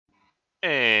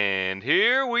And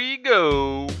here we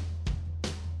go.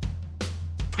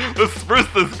 Let's spruce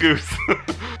this goose.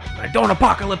 Don't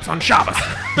apocalypse on Shabbos.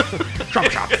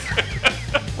 Trump Shabbos.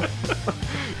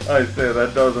 I say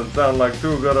that doesn't sound like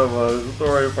too good of a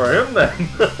story for him then.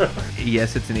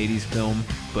 Yes, it's an 80s film,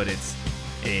 but it's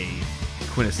a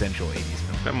quintessential 80s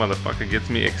film. That motherfucker gets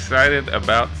me excited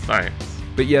about science.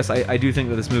 But yes, I do think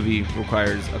that this movie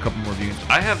requires a couple more views.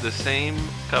 I have the same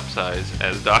cup size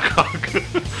as Doc Ock.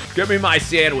 Give me my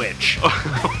sandwich.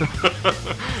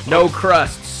 No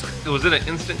crusts. Was it an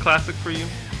instant classic for you?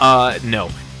 No.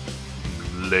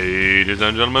 Ladies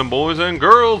and gentlemen, boys and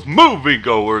girls,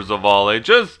 moviegoers of all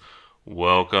ages,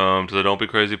 welcome to the Don't Be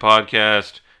Crazy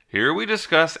podcast. Here we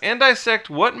discuss and dissect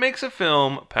what makes a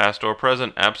film, past or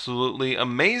present, absolutely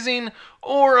amazing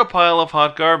or a pile of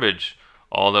hot garbage.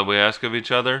 All that we ask of each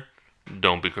other,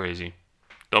 don't be crazy.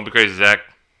 Don't be crazy, Zach.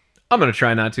 I'm going to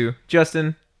try not to.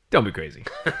 Justin, don't be crazy.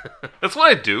 That's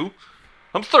what I do.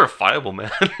 I'm certifiable,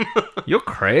 man. You're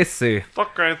crazy.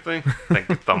 Fuck crazy. Thank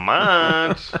you so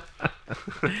much.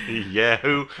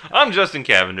 Yahoo. I'm Justin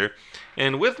Cavender,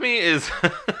 and with me is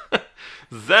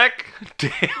Zach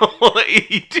Dale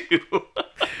 82.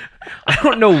 I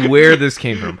don't know where this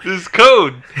came from. This is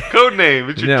code name.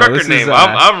 It's your No, trucker this is, name.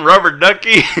 I'm Rubber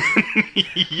Ducky.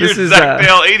 You're This is, Zach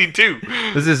Dale 82.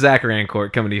 This is Zach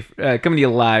Rancourt coming to you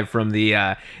live from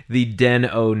the Den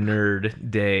O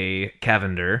Nerd Day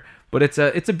Cavender. But it's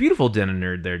a beautiful Den of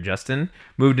Nerd there, Justin.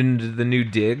 Moved into the new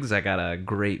digs. I got a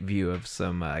great view of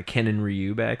some Ken and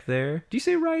Ryu back there. Do you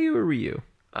say Ryu or Ryu?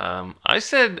 I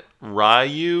said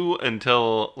Ryu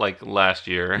until like last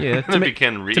year. Yeah, then it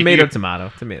became Ryu. Tomato.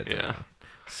 Yeah.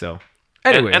 So,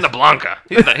 anyways. And the Blanca.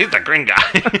 He's the green guy.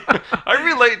 I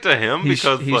relate to him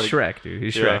because he's like, Shrek, dude.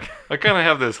 He's yeah, Shrek. I kind of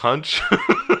have this hunch.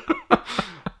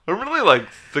 I'm really like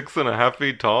 6.5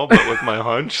 feet tall, but with my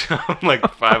hunch, I'm like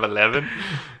 5'11".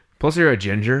 Plus, you're a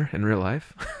ginger in real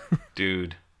life.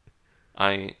 Dude,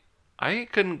 I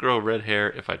couldn't grow red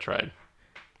hair if I tried.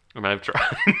 I mean, I've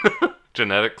tried.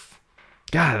 Genetics.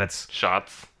 God,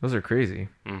 Shots. those are crazy.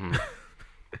 Mm-hmm.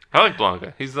 I like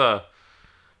Blanca. He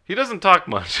doesn't talk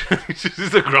much.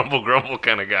 He's a grumble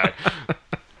kind of guy.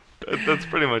 That's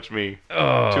pretty much me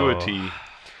to a T.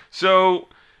 So,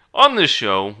 on this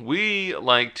show, we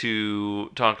like to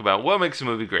talk about what makes a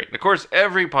movie great. And of course,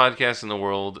 every podcast in the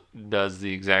world does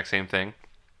the exact same thing.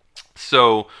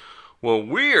 So, what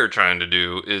we're trying to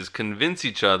do is convince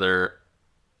each other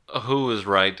who is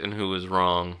right and who is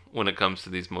wrong when it comes to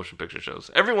these motion picture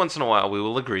shows. Every once in a while, we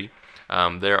will agree.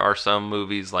 There are some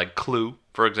movies like Clue,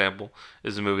 for example,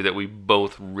 is a movie that we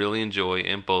both really enjoy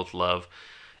and both love.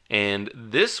 And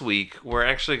this week, we're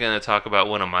actually going to talk about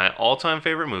one of my all-time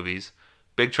favorite movies,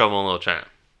 Big Trouble in Little China.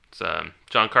 It's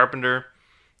John Carpenter.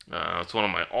 It's one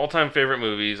of my all-time favorite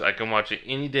movies. I can watch it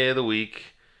any day of the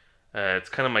week. It's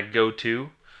kind of my go-to.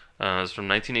 It's from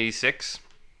 1986.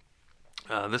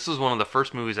 This is one of the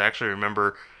first movies I actually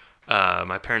remember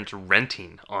my parents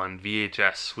renting on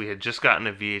VHS. We had just gotten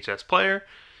a VHS player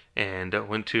and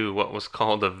went to what was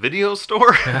called a video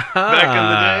store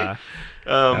back in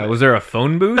the day. Was there a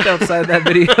phone booth outside that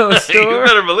video store? You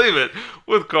better believe it.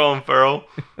 With Colin Farrell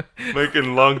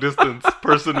making long-distance,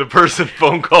 person-to-person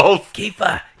phone calls.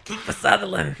 Kiefer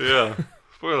Sutherland. Yeah.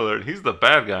 Spoiler alert, he's the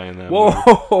bad guy in that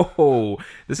Whoa!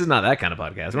 This is not that kind of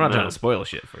podcast. We're not trying to spoil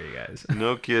shit for you guys.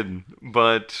 No kidding.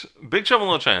 But Big Trouble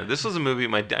in Little China. This was a movie.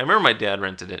 I remember my dad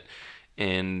rented it,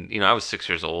 and I was 6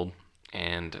 years old.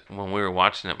 And when we were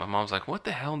watching it, my mom was like, "What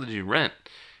the hell did you rent?"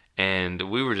 And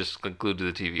we were just glued to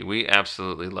the TV. We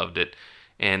absolutely loved it.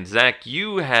 And Zach,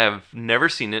 you have never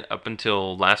seen it up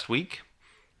until last week.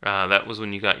 That was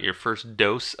when you got your first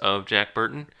dose of Jack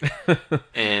Burton,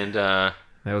 and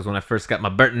that was when I first got my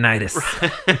Burtonitis.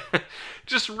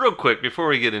 Just real quick, before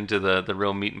we get into the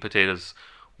real meat and potatoes,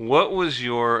 what was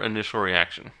your initial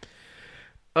reaction?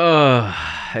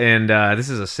 This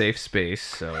is a safe space,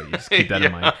 so you just keep that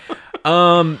in mind.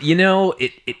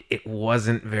 It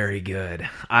wasn't very good.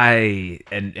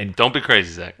 And don't be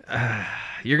crazy, Zach.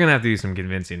 You're gonna have to do some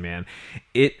convincing, man.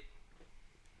 The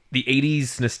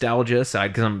 80s nostalgia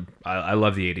aside, because I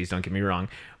love the 80s, don't get me wrong,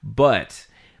 but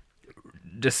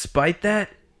despite that,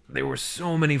 there were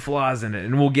so many flaws in it,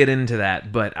 and we'll get into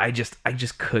that, but I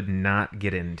just could not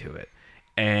get into it.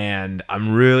 And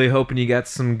I'm really hoping you got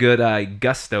some good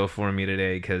gusto for me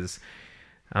today, because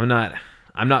I'm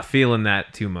not feeling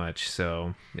that too much.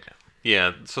 So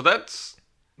yeah. So that's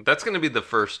going to be the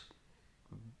first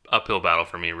uphill battle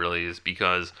for me, really, is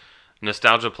because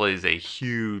nostalgia plays a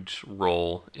huge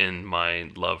role in my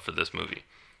love for this movie.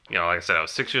 Like I said, I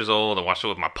was 6 years old. I watched it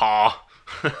with my pa.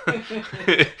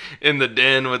 in the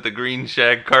den with the green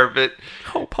shag carpet.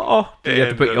 Oh, Paul. Did you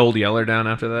have to And, put Old Yeller down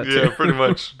after that? Yeah, too? pretty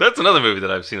much. That's another movie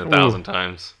that I've seen 1,000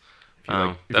 times.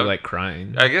 If you like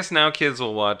crying. I guess now kids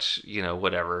will watch,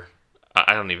 whatever.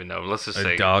 I don't even know. Let's just A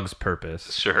say Dog's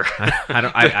Purpose. Sure.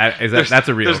 That's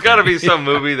a real There's got to thing. be some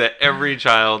movie that every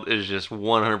child is just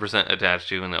 100% attached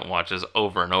to and that watches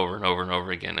over and over and over and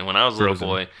over again. And when I was a little Frozen.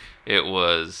 boy, it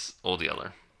was Old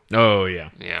Yeller. Oh,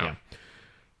 yeah. Yeah.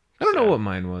 I don't know what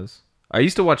mine was. I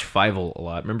used to watch Fievel a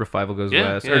lot. Remember Fievel Goes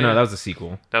Yeah, West? yeah, Or no, yeah. that was a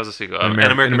sequel. That was a sequel. An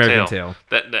An American American Tail.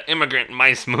 Tale. The immigrant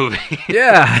mice movie.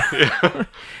 Yeah.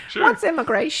 Sure. What's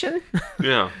immigration?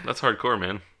 Yeah, that's hardcore,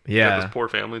 man. You Yeah. got this poor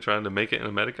family trying to make it in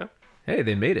America. Hey,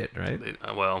 they made it, right?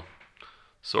 Well,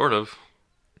 sort of.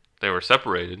 They were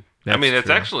separated. I That's mean, it's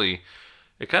true. actually,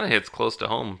 it kind of hits close to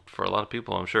home for a lot of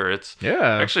people, I'm sure. It's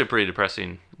Yeah. actually a pretty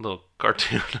depressing little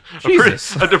cartoon.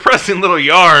 Jesus. a depressing little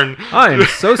yarn. I am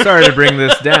so sorry to bring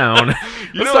this down.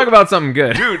 Let's know- talk about something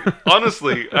good. Dude,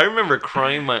 honestly, I remember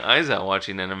crying my eyes out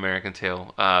watching An American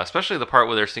Tale, especially the part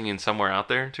where they're singing "Somewhere Out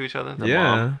There" to each other. The Yeah,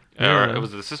 mom. yeah. Or it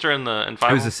was the sister and It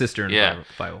Fievel? was a sister in Yeah.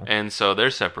 Fievel. And so they're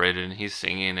separated, and he's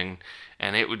singing,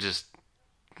 and it would just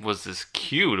was this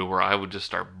cue to where I would just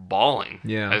start bawling.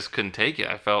 Yeah. I just couldn't take it.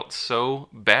 I felt so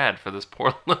bad for this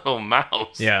poor little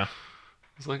mouse. Yeah.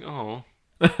 It's like, oh,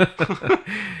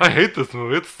 I hate this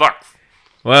movie. It sucks.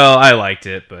 Well, I liked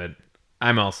it, but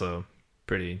I'm also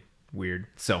pretty weird.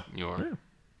 So, You are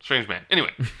strange man.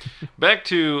 Anyway, back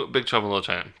to Big Trouble in Little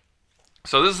China.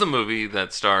 So this is a movie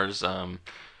that stars a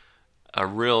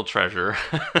real treasure,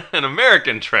 an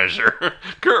American treasure,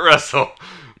 Kurt Russell,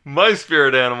 my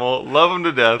spirit animal. Love him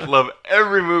to death. Love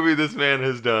every movie this man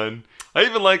has done. I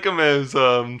even like him as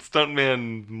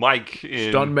stuntman Mike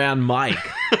in Stuntman Mike.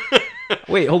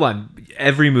 Wait, hold on.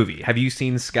 Every movie. Have you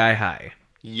seen Sky High?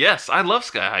 Yes, I love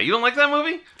Sky High. You don't like that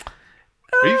movie?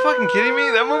 Are you fucking kidding me?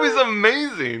 That movie's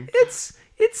amazing. It's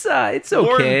War and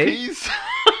okay. Peace.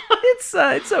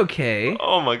 It's okay.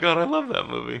 Oh my god, I love that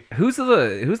movie. Who's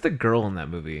the girl in that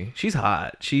movie? She's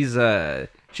hot. She's an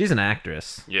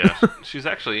actress. Yeah, she's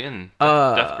actually in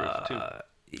Death Proof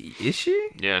too. Is she?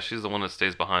 Yeah, she's the one that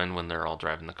stays behind when they're all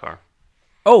driving the car.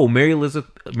 Oh, Mary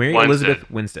Elizabeth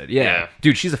Winstead. Yeah. Yeah.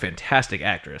 Dude, she's a fantastic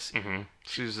actress.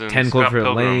 She's in 10 Scott Cloverfield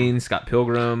Pilgrim. Lane, Scott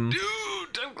Pilgrim.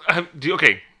 Dude,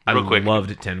 okay, I real quick.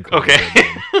 loved 10 Cloverfield Okay,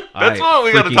 Lane. that's I what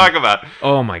we got to freaking- talk about.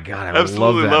 Oh my god, I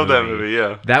Absolutely love that movie.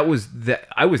 Yeah, That was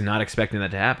I was not expecting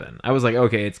that to happen. I was like,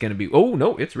 okay, it's gonna be. Oh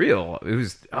no, it's real. It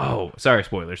was. Oh, sorry,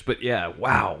 spoilers, but yeah,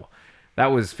 wow, that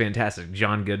was fantastic.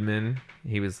 John Goodman,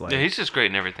 he was like, yeah, he's just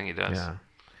great in everything he does. yeah.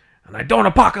 And I don't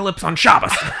apocalypse on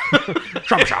Shabbos.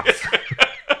 Shabbos.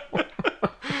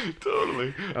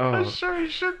 Totally. Oh. I sure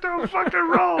as shit don't fucking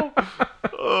roll.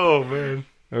 Oh man.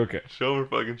 Okay. Show her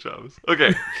fucking Shabbos.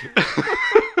 Okay.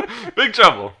 Big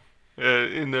Trouble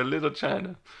in Little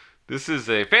China. This is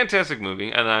a fantastic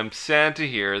movie, and I'm sad to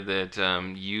hear that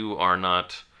you are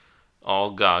not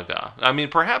all gaga. I mean,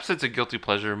 perhaps it's a guilty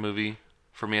pleasure movie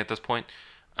for me at this point.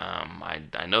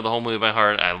 I know the whole movie by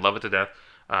heart. I love it to death.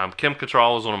 Kim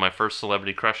Cattrall was one of my first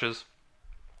celebrity crushes.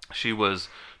 She was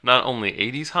not only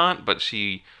 80s hot, but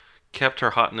she kept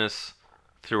her hotness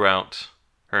throughout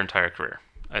her entire career.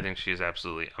 I think she's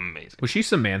absolutely amazing. Was she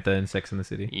Samantha in Sex and the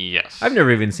City? Yes. I've never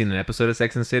even seen an episode of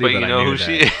Sex and the City, But but you I know knew who that.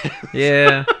 she is.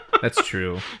 Yeah, that's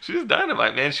true. She's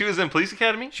dynamite, man. She was in Police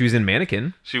Academy. She was in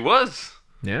Mannequin. She was.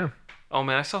 Yeah. Oh,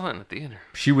 man, I saw that in the theater.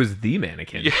 She was the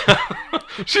mannequin. Yeah.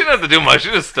 She didn't have to do much. She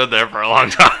just stood there for a long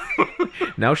time.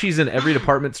 Now she's in every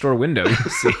department store window you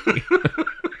see.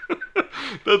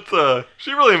 That's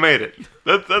she really made it.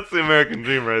 That's the American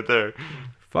dream right there.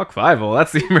 Fuck Fievel.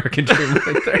 That's the American dream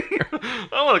right there.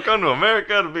 I want to come to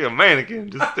America to be a mannequin.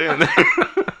 Just stand there.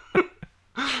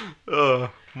 Oh,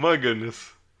 my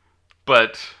goodness.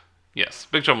 But, yes,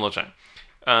 Big Trouble in Little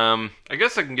China. I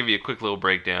guess I can give you a quick little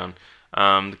breakdown.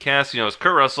 The cast, is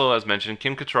Kurt Russell, as mentioned,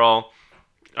 Kim Cattrall,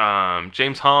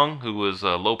 James Hong, who was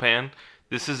Lopan.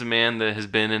 This is a man that has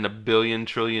been in 1 billion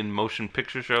trillion motion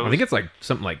picture shows. I think it's like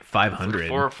something like 500.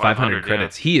 400 or 500 500,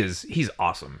 credits. He's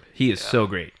awesome. He is so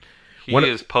great. He one-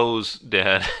 is Poe's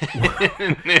dad.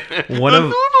 One the of-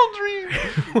 Noodle Dream.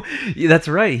 Yeah, that's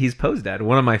right. He's Poe's dad.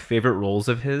 One of my favorite roles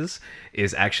of his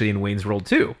is actually in Wayne's World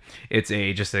 2. It's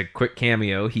just a quick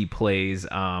cameo. He plays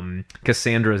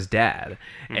Cassandra's dad,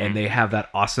 and they have that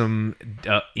awesome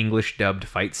English dubbed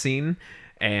fight scene.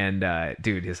 And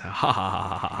dude, his ha ha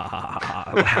ha ha ha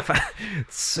ha laugh,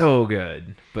 so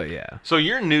good. But yeah, So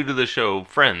you're new to the show,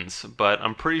 Friends, but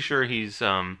I'm pretty sure he's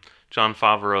John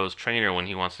Favreau's trainer when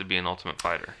he wants to be an Ultimate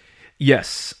Fighter.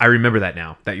 yes, I remember that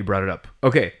now that you brought it up.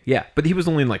 Okay, yeah, but he was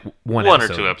only in like one One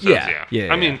episode. or two episodes, yeah.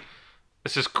 yeah. I mean,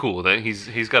 it's just cool that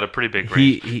he's got a pretty big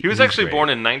range. He was actually great. born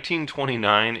in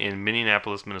 1929 in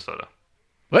Minneapolis, Minnesota.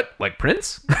 What? Like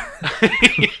Prince?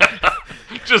 Yeah,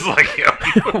 just like him.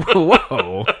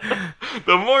 Whoa.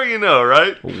 The more you know,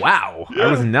 right? Wow. Yeah.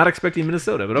 I was not expecting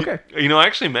Minnesota, but okay. You know, I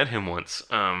actually met him once.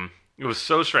 It was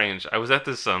so strange. I was at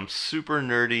this super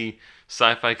nerdy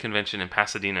sci-fi convention in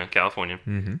Pasadena, California,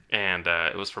 and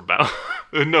it was for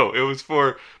No, it was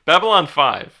for Babylon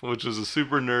 5, which was a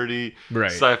super nerdy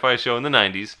sci-fi show in the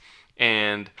 90s.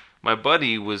 And my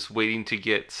buddy was waiting to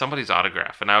get somebody's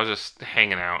autograph, and I was just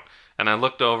hanging out. And I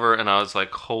looked over, and I was like,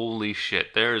 "Holy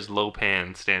shit! There is Lo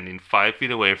Pan standing 5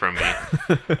 feet away from me."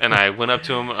 And I went up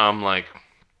to him. I'm like,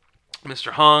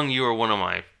 "Mr. Hong, you are one of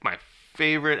my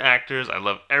favorite actors. I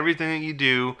love everything that you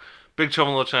do. Big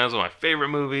Trouble in Little China is one of my favorite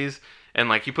movies." And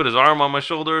like, he put his arm on my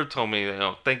shoulder, told me,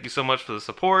 "Thank you so much for the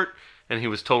support," and he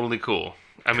was totally cool.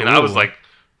 I mean, I was like,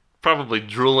 probably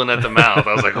drooling at the mouth.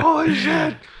 I was like, "Holy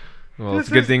shit!" Well, it's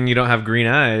a good thing you don't have green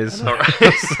eyes. All right.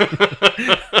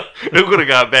 It would have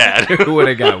got bad. It would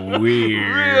have got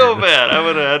weird. Real bad. I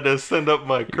would have had to send up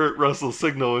my Kurt Russell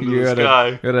signal into the sky.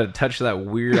 You gotta touch that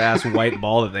weird ass white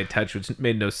ball that they touched, which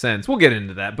made no sense. We'll get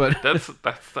into that, but That's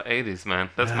the 80s, man.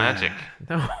 That's magic.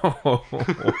 No.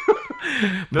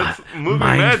 That's movie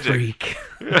Mind magic. freak.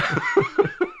 Yeah.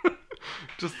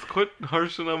 Just quit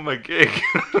harshing on my gig.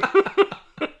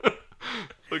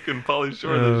 Looking Pauly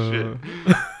Shore this shit.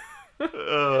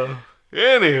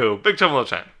 Anywho, Big Trouble in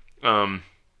Little China.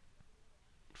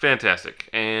 Fantastic.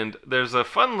 And there's a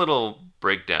fun little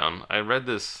breakdown. I read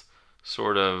this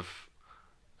sort of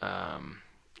on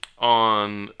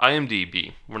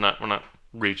IMDb. We're not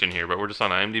reaching here, but we're just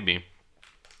on IMDb.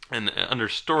 And under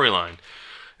storyline,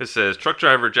 it says truck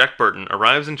driver Jack Burton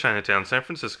arrives in Chinatown, San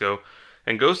Francisco,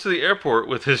 and goes to the airport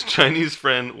with his Chinese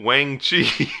friend Wang Chi.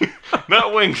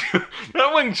 not Wang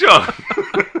Chung.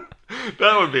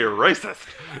 That would be a racist.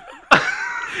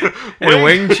 And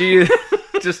Wang Chi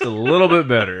just a little bit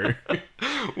better.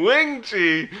 Wang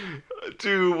Chi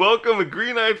to welcome a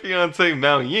green-eyed fiancée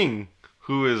Mao Ying,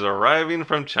 who is arriving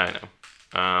from China.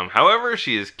 However,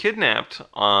 she is kidnapped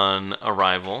on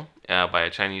arrival by a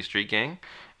Chinese street gang,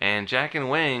 and Jack and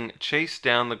Wang chase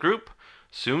down the group.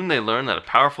 Soon they learn that a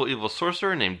powerful evil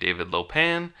sorcerer named David Lo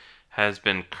Pan has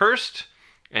been cursed,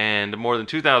 and more than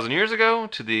 2,000 years ago,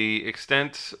 to the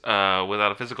extent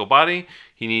without a physical body,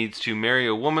 he needs to marry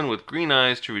a woman with green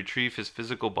eyes to retrieve his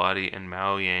physical body, and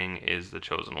Mao Yang is the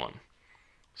chosen one.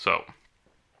 So,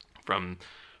 from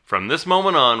this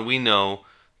moment on, we know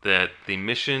that the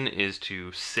mission is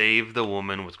to save the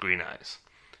woman with green eyes.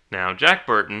 Now, Jack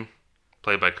Burton,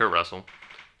 played by Kurt Russell,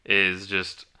 is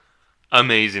just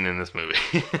amazing in this movie.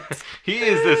 He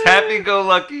is this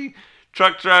happy-go-lucky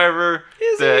truck driver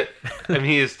I mean,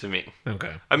 he is to me.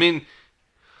 Okay. I mean,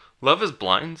 love is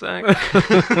blind, Zach.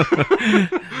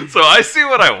 So I see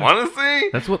what I want to see.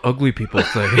 That's what ugly people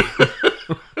say.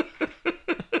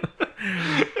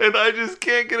 And I just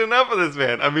can't get enough of this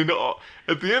man. I mean,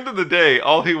 at the end of the day,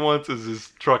 all he wants is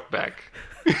his truck back.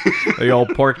 The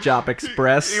old Pork Chop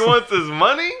Express. He wants his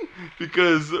money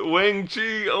because Wang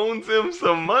Chi owns him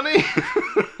some money.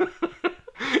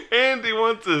 And he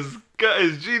wants his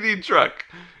GD truck.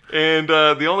 And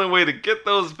the only way to get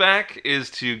those back is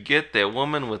to get that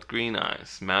woman with green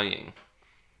eyes, Mao Ying.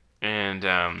 And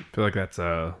I feel like that's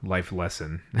a life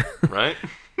lesson. right?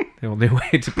 The only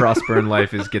way to prosper in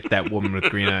life is get that woman with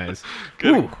green eyes.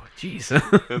 Ooh, jeez.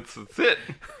 That's it.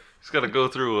 He's got to go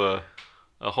through a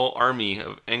whole army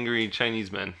of angry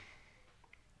Chinese men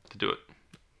to do it.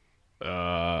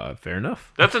 Fair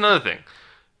enough. That's another thing.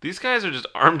 These guys are just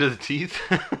armed to the teeth.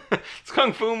 It's a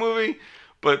kung fu movie,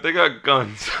 but they got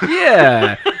guns.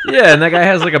 Yeah, and that guy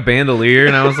has like a bandolier,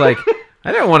 and I was like,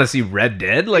 I didn't want to see Red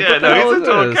Dead. Like, yeah, what the hell he's a is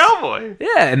total this? cowboy.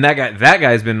 Yeah, and that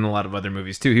guy's been in a lot of other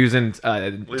movies too. He was in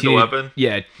Lethal Weapon?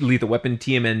 Yeah, Lethal Weapon,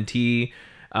 TMNT.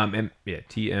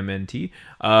 TMNT.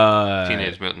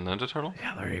 Teenage Mutant Ninja Turtle.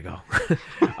 Yeah, there you go.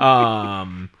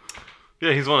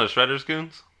 Yeah, he's one of Shredder's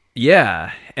goons.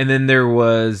 Yeah, and then there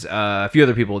was a few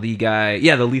other people. The guy,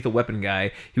 the Lethal Weapon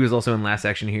guy. He was also in Last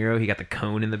Action Hero. He got the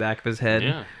cone in the back of his head.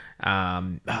 Yeah.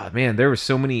 Man, there were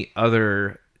so many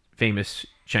other famous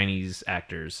Chinese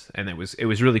actors, and it was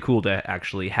really cool to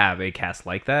actually have a cast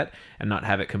like that and not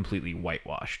have it completely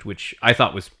whitewashed, which I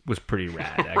thought was pretty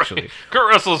rad, actually. Right. Kurt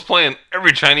Russell's playing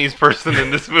every Chinese person in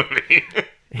this movie.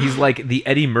 He's like the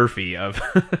Eddie Murphy of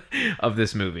of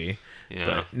this movie.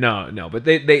 Yeah. But but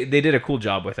they did a cool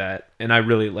job with that, and I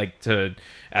really like to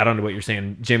add on to what you're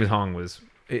saying. James Hong was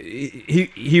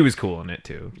he was cool in it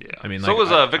too. Yeah. I mean, so like,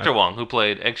 was Victor Wong, who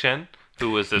played Egg Shen,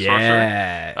 who was this sorcerer.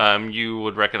 Yeah. You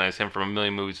would recognize him from a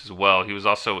million movies as well. He was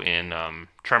also in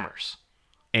Tremors.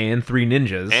 and Three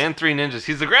Ninjas. And Three Ninjas.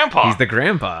 He's the grandpa. He's the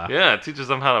grandpa. Yeah, it teaches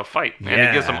them how to fight. And Yeah.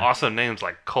 he gives them awesome names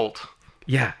like Colt.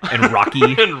 Yeah, and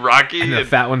Rocky. And Rocky. And the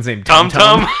fat one's named Tum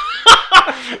Tum Tum.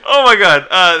 Oh my god.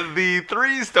 The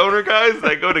three stoner guys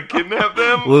that go to kidnap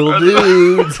them. Little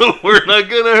dudes. We're not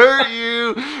gonna hurt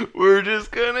you. We're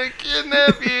just gonna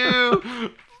kidnap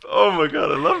you. Oh my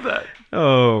god, I love that.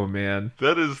 Oh, man.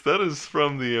 That is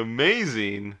from the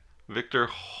amazing Victor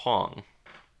Hong.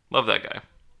 Love that guy.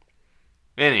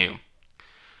 Anywho.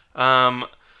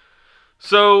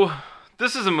 So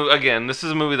this is a movie, again, this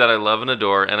is a movie that I love and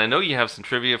adore, and I know you have some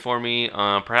trivia for me,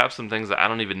 perhaps some things that I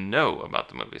don't even know about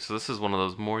the movie. So this is one of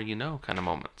those more you know kind of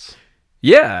moments.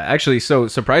 Yeah, actually, so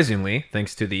surprisingly,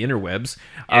 thanks to the interwebs,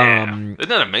 Isn't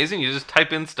that amazing? You just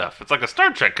type in stuff. It's like a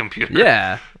Star Trek computer.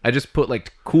 yeah, I just put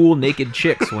like cool naked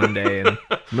chicks one day, and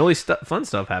some really fun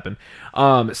stuff happened.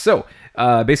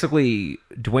 Basically,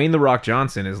 Dwayne The Rock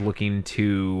Johnson is looking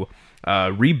to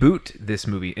reboot this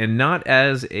movie, and not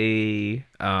as a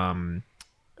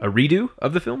redo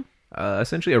of the film.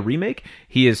 Essentially, a remake.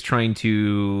 He is trying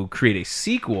to create a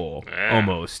sequel,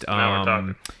 almost. Now we're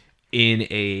talking. In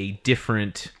a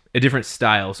different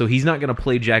style. So he's not going to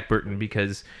play Jack Burton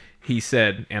because he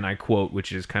said, and I quote,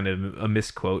 which is kind of a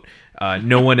misquote,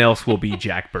 no one else will be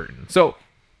Jack Burton. So,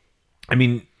 I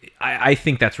mean, I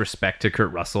think that's respect to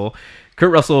Kurt Russell.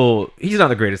 Kurt Russell, he's not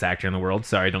the greatest actor in the world.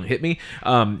 Sorry, don't hit me.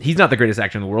 He's not the greatest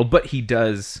actor in the world, but he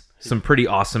does some pretty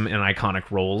awesome and iconic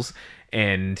roles,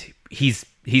 and he's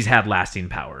had lasting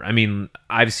power. I mean,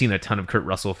 I've seen a ton of Kurt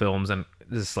Russell films, and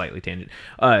this is slightly tangent.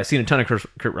 I've seen a ton of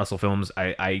Kurt Russell films.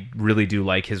 I really do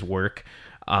like his work.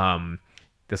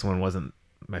 This one wasn't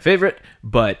my favorite,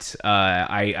 but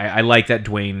I like that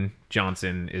Dwayne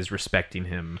Johnson is respecting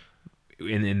him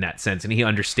in that sense, and he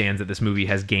understands that this movie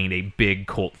has gained a big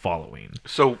cult following.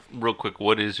 So, real quick,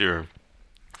 what is your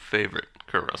favorite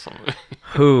Kurt Russell movie?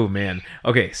 Oh, man.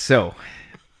 Okay, so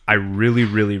I really,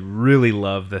 really, really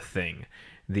love The Thing.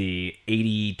 The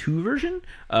 82 version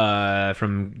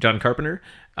from John Carpenter.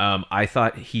 I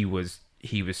thought he was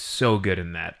so good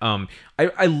in that.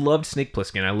 I loved Snake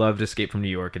Plissken. I loved Escape from New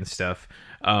York and stuff.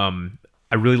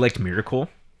 I really liked Miracle.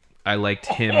 I liked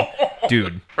him.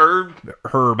 Dude. Herb.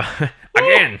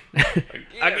 Again.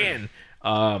 Again.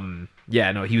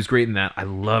 Yeah, no, he was great in that. I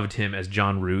loved him as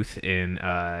John Ruth in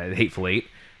Hateful Eight.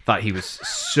 Thought he was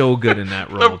so good in that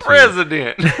role. The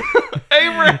president.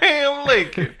 Abraham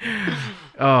Lincoln.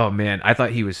 Oh, man. I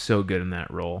thought he was so good in that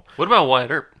role. What about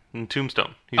Wyatt Earp in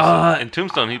Tombstone? In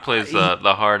Tombstone, he plays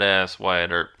the hard ass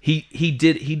Wyatt Earp. He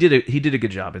did a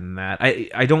good job in that.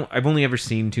 I've only ever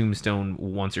seen Tombstone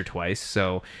once or twice,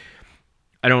 so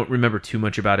I don't remember too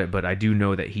much about it, but I do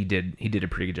know that he did a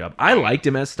pretty good job. I liked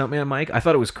him as Stuntman Mike. I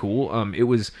thought it was cool.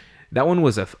 That one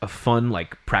was a fun,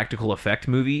 like, practical effect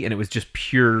movie, and it was just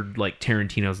pure, like,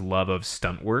 Tarantino's love of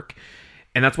stunt work.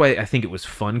 And that's why I think it was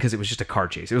fun, because it was just a car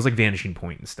chase. It was like Vanishing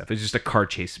Point and stuff. It was just a car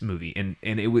chase movie, and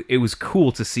it was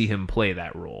cool to see him play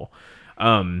that role.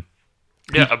 A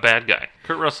bad guy.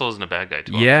 Kurt Russell isn't a bad guy,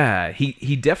 too. Yeah,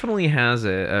 he definitely has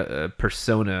a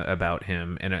persona about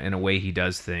him and a way he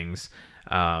does things.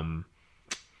 I'm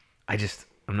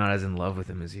not as in love with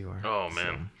him as you are. Oh,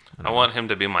 man. So, I want him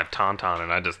to be my tauntaun,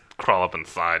 and I just crawl up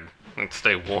inside and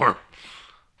stay warm.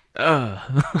 Got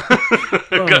a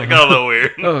little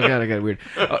weird. Oh, God, I got weird.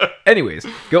 Anyways,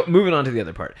 moving on to the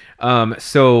other part.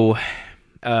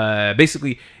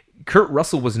 Basically, Kurt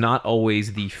Russell was not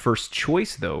always the first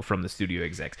choice, though, from the studio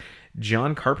execs.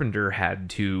 John Carpenter had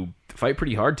to fight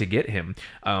pretty hard to get him.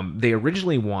 They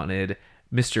originally wanted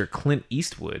Mr. Clint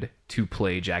Eastwood to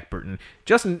play Jack Burton.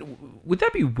 Justin, would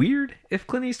that be weird if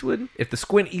the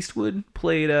Squint Eastwood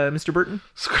played Mr. Burton?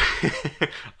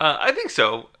 I think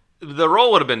so. The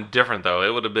role would have been different, though.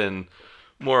 It would have been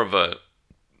more of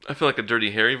I feel like a Dirty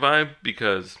Harry vibe,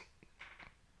 because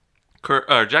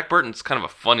Jack Burton's kind of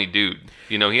a funny dude.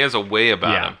 You know, he has a way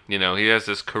about him. You know, he has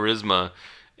this charisma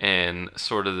and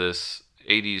sort of this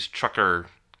 80s trucker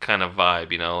kind of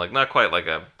vibe, you know, like not quite like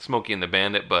a Smokey and the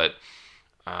Bandit, but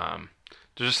there's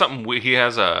just something, he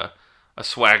has a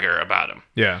swagger about him.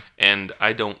 Yeah. And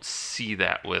I don't see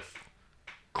that with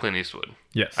Clint Eastwood.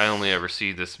 Yes. I only ever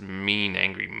see this mean,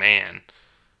 angry man,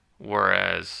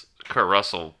 whereas Kurt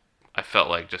Russell, I felt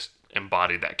like just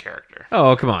embodied that character.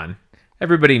 Oh, come on.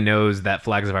 Everybody knows that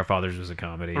Flags of Our Fathers was a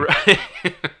comedy. Right.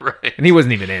 Right. And he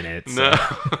wasn't even in it. So. No.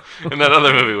 And that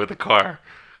other movie with the car.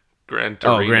 Gran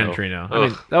Torino. Oh, Gran Torino. I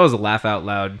mean, that was a laugh out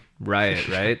loud riot,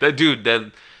 right? That dude,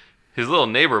 his little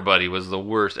neighbor buddy was the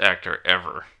worst actor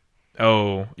ever.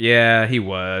 Oh, yeah, he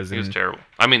was. He was terrible.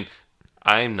 I mean,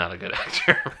 I'm not a good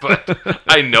actor, but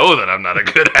I know that I'm not a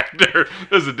good actor.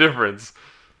 There's a difference.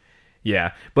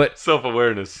 Yeah, but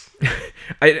Self-awareness.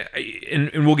 and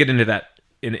we'll get into that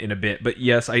in a bit. But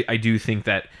yes, I do think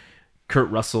that Kurt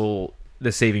Russell,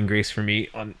 the saving grace for me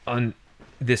on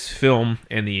this film,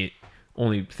 and the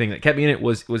only thing that kept me in it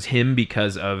was him,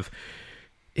 because of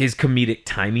his comedic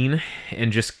timing,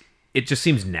 and it just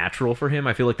seems natural for him.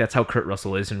 I feel like that's how Kurt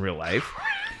Russell is in real life.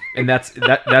 And that's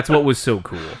what was so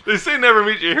cool. They say never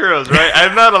meet your heroes, right?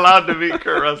 I'm not allowed to meet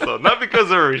Kurt Russell. Not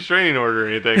because of a restraining order or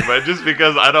anything, but just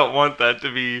because I don't want that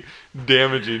to be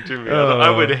damaging to me. I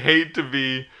would hate to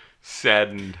be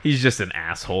saddened. He's just an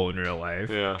asshole in real life.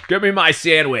 Yeah. Give me my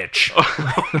sandwich.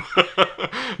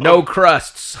 No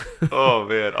crusts. Oh,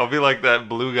 man. I'll be like that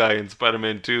blue guy in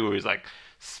Spider-Man 2 where he's like,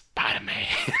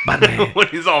 Spider-Man. When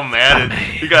he's all mad and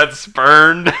he got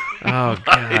spurned. Oh,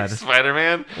 by God.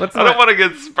 Spider-Man. I don't want to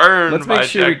get spurned. Let's make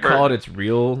sure we Jack call it Burton. its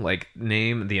real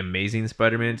name, The Amazing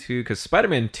Spider-Man 2, because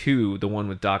Spider-Man 2, the one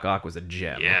with Doc Ock, was a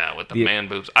gem. Yeah, with the man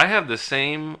boobs. I have the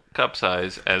same cup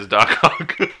size as Doc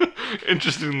Ock.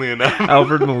 Interestingly enough.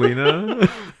 Alfred Molina.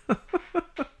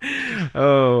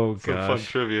 Oh, Some fun gosh.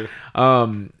 trivia.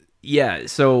 Yeah,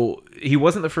 so he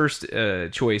wasn't the first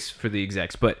choice for the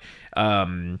execs, but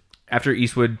after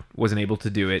Eastwood wasn't able to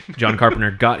do it, John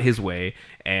Carpenter got his way,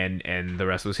 and the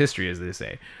rest was history, as they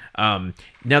say.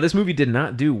 Now, this movie did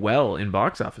not do well in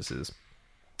box offices,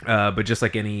 but just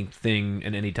like anything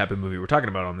and any type of movie we're talking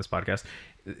about on this podcast,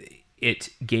 it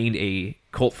gained a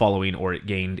cult following, or it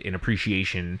gained an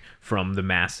appreciation from the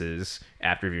masses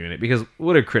after viewing it, because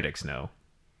what do critics know?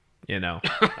 You know,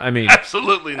 I mean,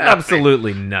 Absolutely nothing.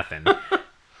 absolutely nothing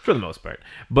for the most part.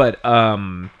 But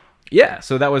yeah,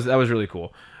 so that was really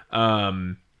cool.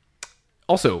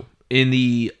 Also, in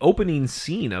the opening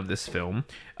scene of this film,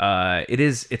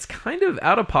 it's kind of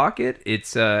out of pocket.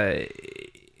 It's a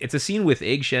scene with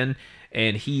Egg Shen,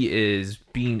 and he is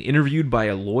being interviewed by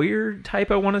a lawyer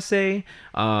type, I want to say,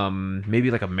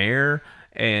 maybe like a mayor,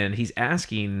 and he's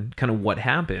asking kind of what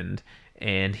happened.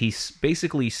 And he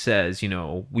basically says,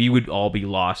 we would all be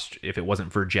lost if it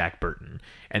wasn't for Jack Burton.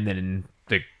 And then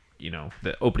the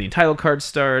opening title card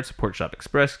starts, Pork Chop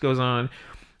Express goes on.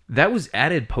 That was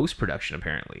added post-production,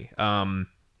 apparently.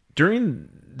 During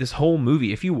this whole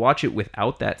movie, if you watch it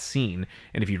without that scene,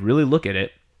 and if you really look at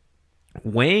it,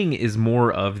 Wang is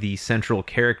more of the central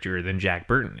character than Jack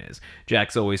Burton is.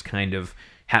 Jack's always kind of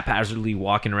haphazardly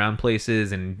walking around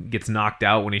places and gets knocked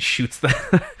out when he shoots the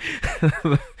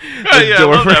Yeah, I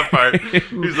love door that part.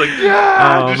 He's like,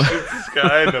 just shoots this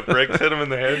guy and the bricks hit him in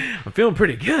the head. I'm feeling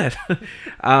pretty good.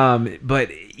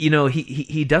 But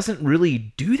he doesn't really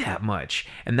do that much,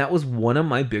 and that was one of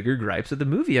my bigger gripes of the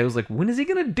movie. I was like, when is he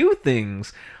gonna do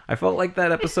things? I felt like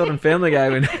that episode on Family Guy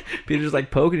when Peter's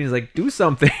like poking, he's like, do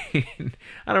something.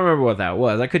 I don't remember what that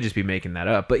was. I could just be making that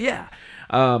up, but yeah.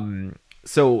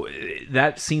 So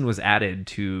that scene was added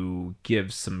to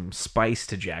give some spice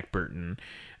to Jack Burton.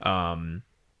 It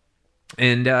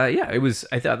was,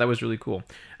 I thought that was really cool.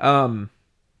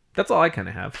 That's all I kind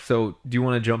of have. So do you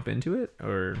want to jump into it,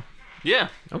 or? Yeah.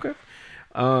 Okay.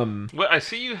 Well, I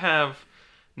see you have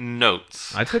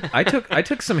notes. I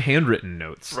took some handwritten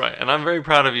notes. Right, and I'm very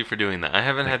proud of you for doing that. I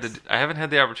haven't had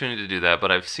the opportunity to do that, but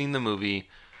I've seen the movie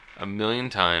a million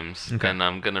times, Okay. and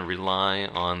I'm gonna rely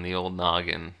on the old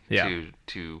noggin Yeah.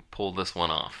 to pull this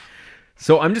one off.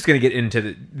 So I'm just gonna get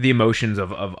into the emotions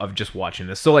of just watching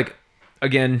this. So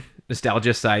again,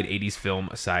 nostalgia aside, 80s film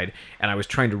aside, and I was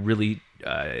trying to really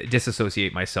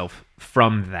disassociate myself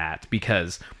from that,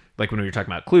 because when we were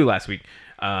talking about Clue last week,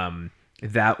 that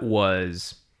had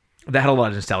a lot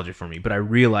of nostalgia for me, but I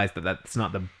realized that that's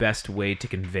not the best way to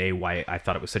convey why I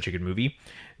thought it was such a good movie.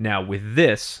 Now with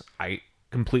this, I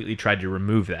completely tried to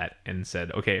remove that and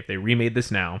said, okay, if they remade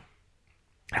this now,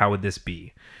 how would this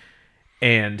be?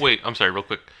 And Wait, I'm sorry, real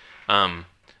quick.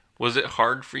 Was it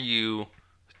hard for you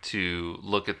to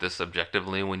look at this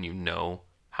objectively when you know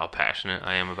how passionate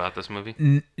I am about this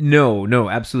movie? No,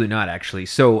 absolutely not, actually.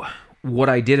 So what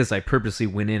I did is I purposely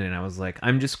went in and I was like,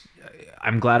 I'm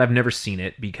glad I've never seen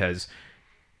it, because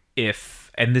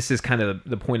and this is kind of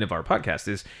the point of our podcast,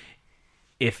 is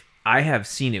if I have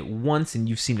seen it once and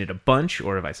you've seen it a bunch,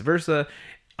 or vice versa,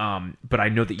 but I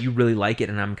know that you really like it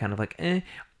and I'm kind of like,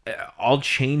 I'll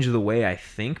change the way I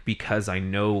think because I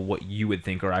know what you would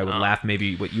think, or I would laugh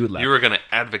maybe what you would laugh. You were going to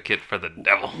advocate for the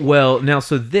devil. Well, now,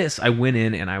 so this, I went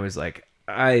in and I was like,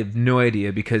 I have no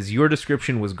idea, because your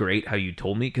description was great, how you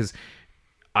told me, because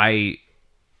I've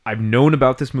known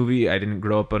about this movie. I didn't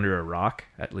grow up under a rock.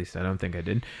 At least I don't think I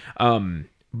did.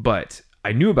 But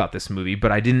I knew about this movie,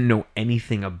 but I didn't know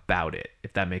anything about it,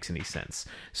 if that makes any sense.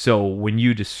 So when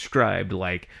you described,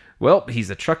 like, well, he's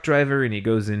a truck driver and he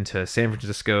goes into San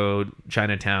Francisco,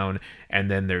 Chinatown, and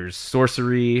then there's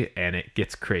sorcery and it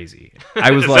gets crazy.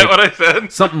 I was Is like, that what I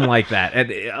said? something like that,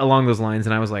 along those lines,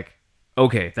 and I was like,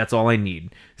 okay, that's all I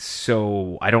need.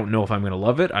 So I don't know if I'm going to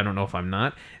love it. I don't know if I'm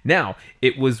not. Now,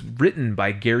 it was written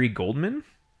by Gary Goldman.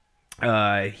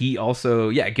 Gary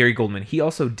Goldman. He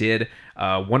also did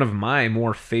one of my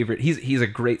more favorite. He's a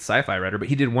great sci-fi writer, but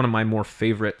he did one of my more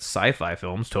favorite sci-fi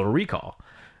films, Total Recall.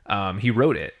 He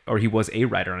wrote it, or he was a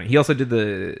writer on it. He also did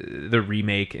the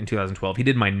remake in 2012. He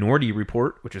did Minority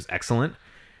Report, which was excellent.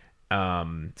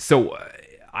 So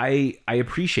I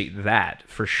appreciate that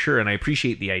for sure, and I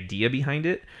appreciate the idea behind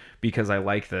it because I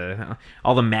like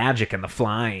all the magic and the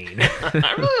flying.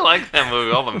 I really like that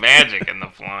movie. All the magic and the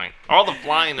flying, all the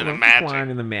flying and the magic.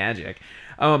 Flying and the magic.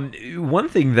 One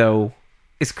thing though,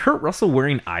 is Kurt Russell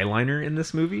wearing eyeliner in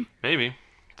this movie? Maybe.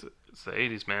 It's the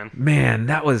 80s, man. Man,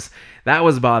 that was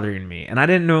bothering me, and I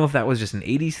didn't know if that was just an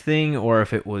 80s thing or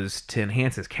if it was to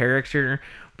enhance his character.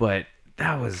 But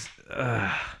that was,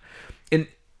 and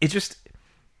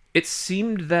it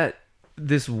seemed that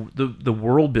the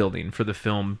world building for the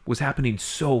film was happening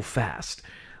so fast.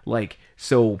 Like,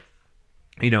 so,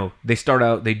 they start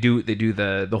out, they do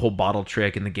the whole bottle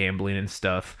trick and the gambling and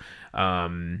stuff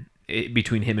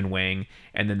between him and Wang,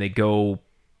 and then they go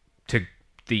to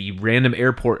the random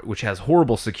airport, which has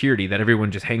horrible security that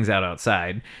everyone just hangs out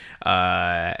outside,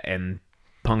 and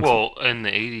punks. Well, in the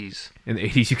 80s. In the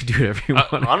 80s, you could do whatever you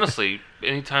want. Honestly,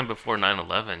 anytime before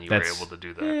 9/11, you were able to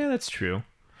do that. Yeah, that's true.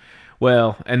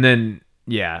 Well, and then,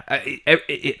 yeah,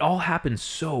 it all happened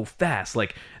so fast.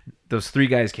 Like, those three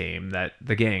guys came,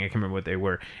 the gang, I can't remember what they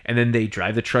were, and then they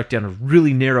drive the truck down a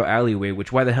really narrow alleyway,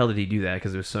 which, why the hell did he do that?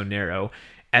 Because it was so narrow.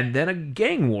 And then a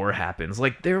gang war happens.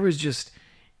 Like, there was just,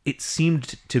 it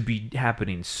seemed to be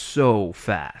happening so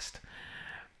fast.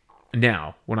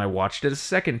 Now, when I watched it a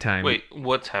second time... Wait,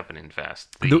 what's happening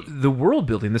fast? The world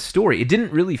building, the story, it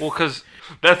didn't really... Well, because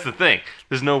that's the thing.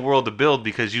 There's no world to build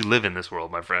because you live in this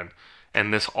world, my friend.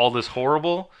 And all this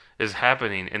horrible is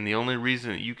happening, and the only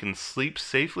reason that you can sleep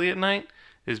safely at night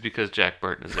is because Jack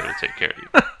Burton is there to take care of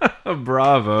you.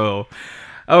 Bravo.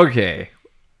 Okay,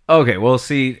 well,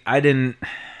 see, I didn't...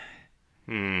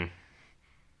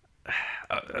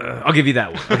 I'll give you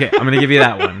that one. Okay, I'm going to give you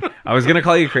that one. I was going to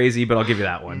call you crazy, but I'll give you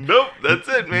that one. Nope, that's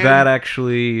it, man.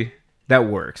 That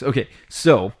works. Okay,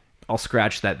 so I'll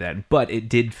scratch that then. But it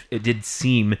did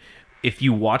seem, if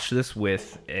you watch this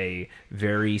with a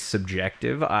very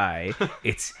subjective eye,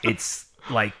 it's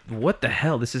like, what the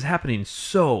hell? This is happening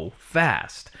so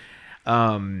fast.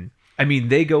 I mean,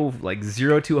 they go like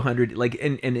 0 to 100, like,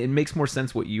 and it makes more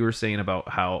sense what you were saying about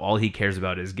how all he cares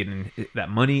about is getting that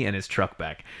money and his truck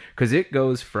back, because it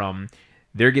goes from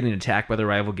they're getting attacked by the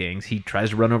rival gangs. He tries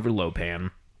to run over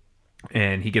Lopan,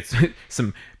 and he gets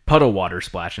some puddle water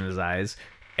splash in his eyes.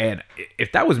 And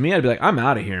if that was me, I'd be like, I'm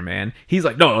out of here, man. He's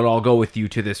like, no, I'll go with you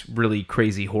to this really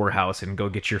crazy whorehouse and go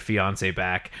get your fiance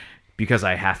back because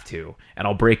I have to, and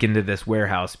I'll break into this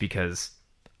warehouse because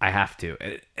I have to.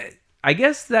 I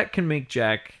guess that can make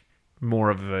Jack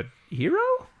more of a hero?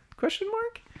 Question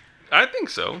mark? I think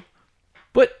so.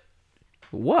 But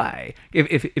why?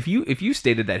 If you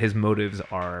stated that his motives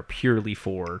are purely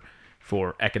for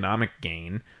economic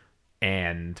gain,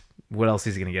 and what else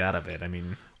is he going to get out of it? I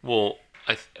mean, well,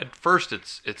 at first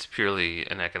it's purely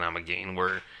an economic gain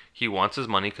where he wants his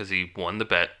money because he won the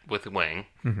bet with Wang,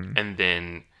 and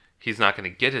then he's not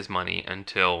going to get his money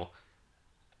until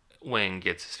Wang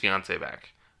gets his fiance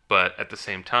back. But at the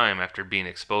same time, after being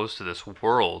exposed to this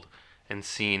world and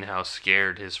seeing how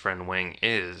scared his friend Wang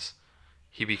is,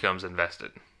 he becomes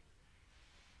invested.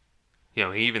 He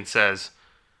even says,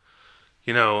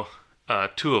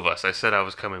 two of us, I said I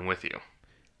was coming with you.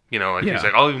 He's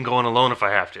like, I'll even go in alone if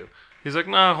I have to. He's like,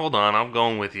 nah, hold on, I'm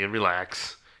going with you,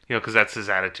 relax. Because that's his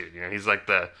attitude. He's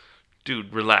like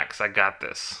dude, relax, I got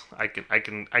this. I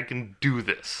can do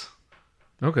this.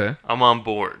 Okay. I'm on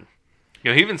board. He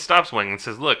even stops Wang and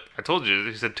says, look, I told you,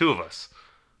 he said two of us.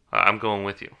 I'm going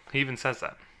with you. He even says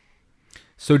that.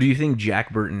 So do you think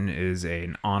Jack Burton is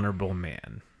an honorable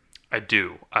man? I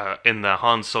do, in the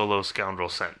Han Solo scoundrel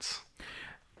sense.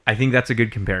 I think that's a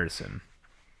good comparison.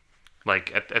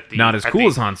 Like, at the... Not as cool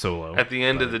as Han Solo. At the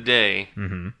end of the day,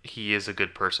 he is a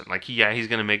good person. Like, he's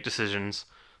going to make decisions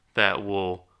that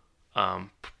will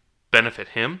benefit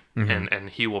him, and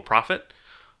he will profit.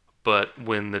 But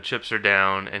when the chips are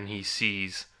down and he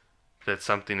sees that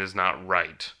something is not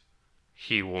right,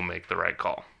 he will make the right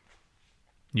call.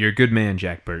 You're a good man,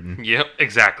 Jack Burton. Yep,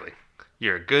 exactly.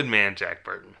 You're a good man, Jack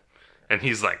Burton. and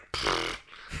he's like,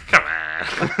 come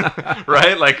on,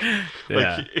 right? Like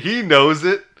he knows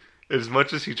it as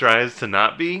much as he tries to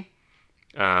not be.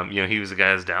 He was a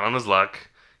guy that's down on his luck.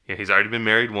 He's already been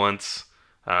married once.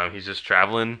 He's just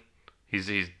traveling.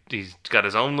 He's got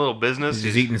his own little business. He's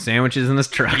just eating sandwiches in his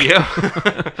truck. Yeah,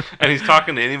 and he's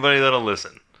talking to anybody that'll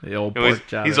listen. The old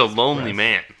he's a lonely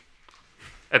man.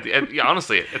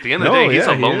 Honestly, at the end of the day, he's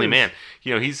a lonely man.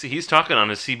 He's talking on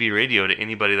his CB radio to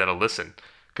anybody that'll listen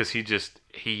because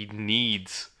he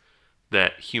needs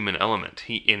that human element.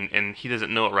 And he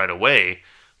doesn't know it right away,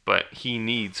 but he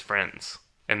needs friends,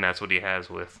 and that's what he has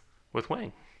with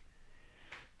Wang.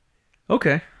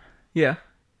 Okay, yeah,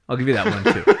 I'll give you that one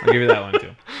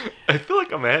too. I feel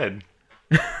like I'm ahead.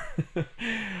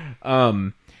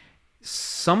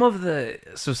 Some of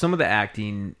the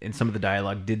acting and some of the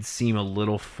dialogue did seem a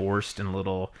little forced and a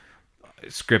little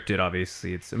scripted.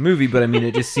 Obviously, it's a movie, but I mean,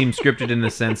 it just seemed scripted in the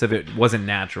sense of it wasn't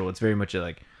natural. It's very much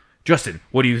like, Justin,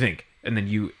 what do you think? And then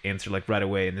you answer like right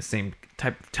away in the same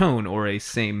type of tone or a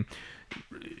same.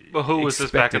 But who was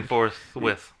this back and forth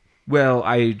with? Well,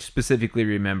 I specifically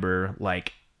remember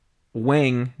like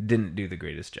Wang didn't do the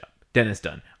greatest job. Dennis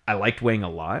Dunn. I liked Wang a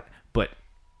lot, but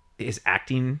his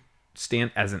acting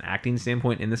as an acting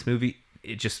standpoint in this movie,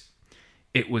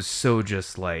 it was so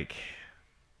just like,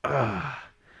 I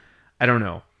don't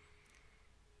know.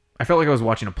 I felt like I was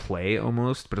watching a play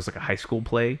almost, but it's like a high school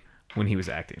play when he was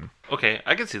acting. Okay,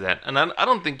 I can see that, and I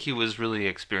don't think he was really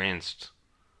experienced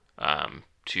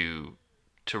to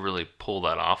really pull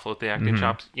that off with the acting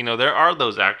chops. There are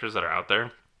those actors that are out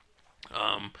there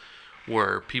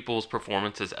where people's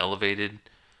performance is elevated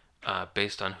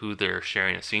based on who they're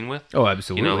sharing a scene with. Oh,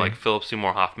 absolutely. Like Philip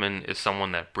Seymour Hoffman is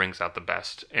someone that brings out the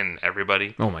best in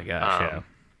everybody. Oh my gosh, yeah.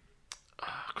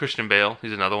 Christian Bale,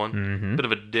 he's another one. Mm-hmm. Bit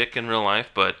of a dick in real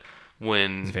life, but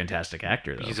when he's a fantastic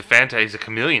actor, though. He's a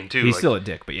chameleon too. He's still a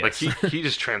dick, but yes. Like he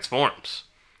just transforms,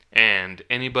 and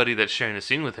anybody that's sharing a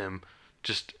scene with him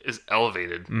just is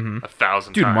elevated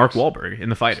 1,000 Dude, times. Mark Wahlberg in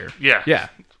The Fighter. Yeah.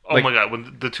 Oh my god,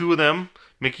 when the two of them,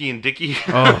 Mickey and Dickie.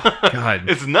 Oh god,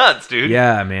 it's nuts, dude.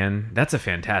 Yeah, man, that's a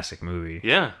fantastic movie.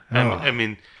 Yeah, I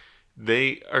mean,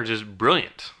 they are just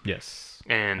brilliant. Yes,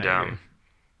 and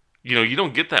you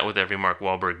don't get that with every Mark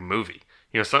Wahlberg movie.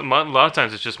 A lot of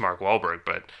times it's just Mark Wahlberg,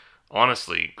 but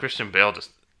honestly, Christian Bale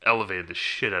just elevated the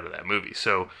shit out of that movie.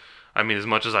 So, I mean, as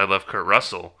much as I love Kurt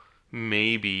Russell,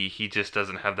 maybe he just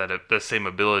doesn't have the same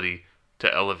ability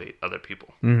to elevate other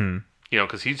people. Mm-hmm.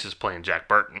 Because he's just playing Jack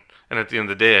Burton, and at the end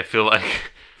of the day, I feel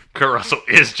like Kurt Russell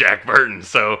is Jack Burton.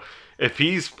 So if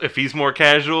he's more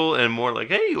casual and more like,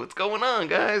 hey, what's going on,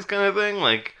 guys, kind of thing,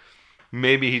 like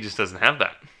maybe he just doesn't have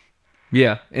that.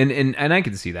 Yeah, and I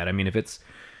can see that. I mean, if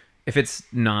it's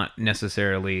not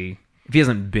necessarily, if he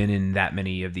hasn't been in that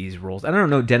many of these roles, I don't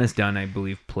know. Dennis Dunn, I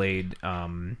believe, played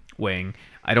Wang.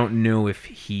 I don't know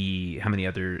how many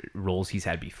other roles he's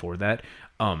had before that.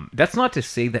 That's not to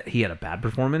say that he had a bad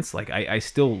performance. Like I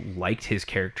still liked his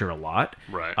character a lot.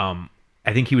 Right.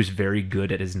 I think he was very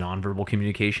good at his nonverbal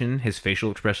communication. His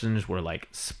facial expressions were like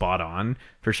spot on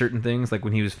for certain things. Like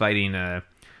when he was fighting, I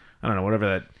don't know, whatever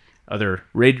that other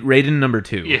Raiden number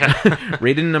 2. Yeah.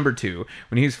 Raiden number 2.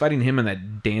 When he was fighting him in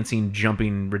that dancing,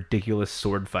 jumping, ridiculous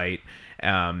sword fight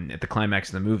at the climax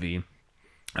of the movie.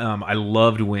 I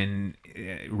loved when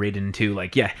Raiden 2,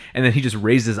 like, yeah, and then he just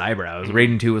raised his eyebrows.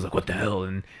 Raiden 2 was like, what the hell?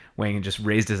 And Wang just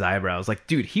raised his eyebrows. Like,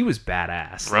 dude, he was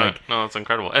badass. Right. Like, no, that's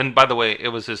incredible. And by the way, it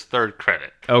was his third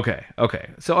credit. Okay.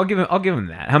 So I'll give him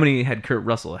that. How many had Kurt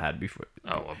Russell had before?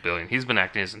 Oh, 1 billion. He's been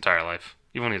acting his entire life.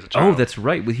 Even when he was a child. Oh, that's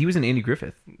right. He was in Andy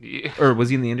Griffith. Yeah. Or was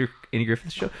he in the Andy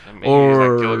Griffith show? Maybe he was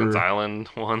like Gilligan's Island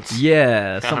once.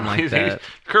 Yeah, something like that.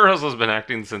 Kurt Russell's been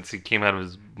acting since he came out of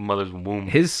his mother's womb.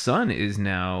 His son is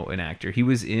now an actor. He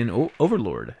was in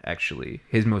Overlord, actually.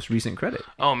 His most recent credit.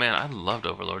 Oh man, I loved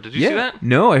Overlord. Did you see that?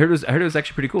 No, I heard it was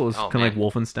actually pretty cool. It's kind of like man.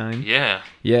 Wolfenstein. Yeah.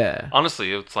 Yeah.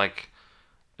 Honestly, it's like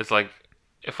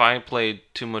if I played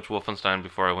too much Wolfenstein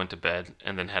before I went to bed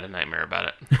and then had a nightmare about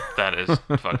it, that is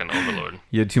fucking Overlord.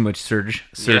 You had too much Surge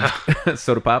Yeah.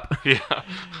 soda pop. Yeah.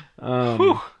 That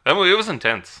movie, it was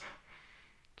intense.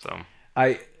 So.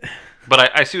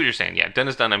 But I see what you're saying. Yeah,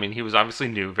 Dennis Dunn, I mean, he was obviously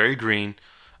new, very green.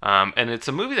 And it's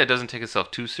a movie that doesn't take itself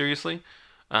too seriously.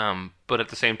 But at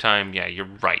the same time, yeah, you're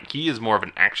right. He is more of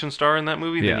an action star in that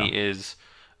movie than he is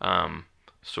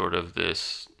sort of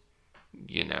this,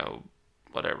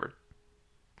 whatever,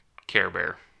 Care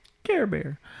Bear.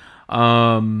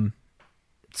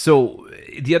 So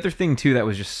the other thing too that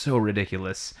was just so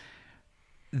ridiculous.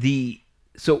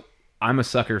 So I'm a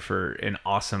sucker for an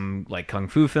awesome like kung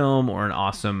fu film or an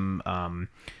awesome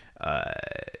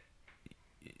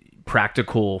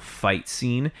practical fight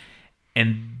scene.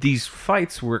 And these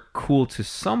fights were cool to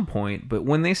some point, but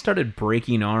when they started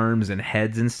breaking arms and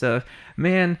heads and stuff,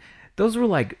 man, those were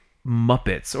like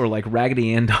Muppets or like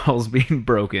Raggedy Ann dolls being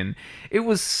broken. It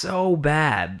was so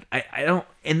bad. I don't,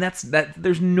 and that.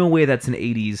 There's no way that's an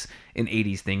 '80s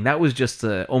thing. That was just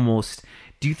almost.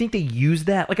 Do you think they used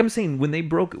that? Like I'm saying, when they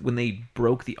broke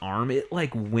the arm, it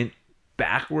like went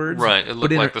backwards. Right. It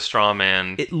looked like the straw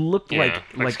man. It looked like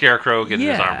Scarecrow getting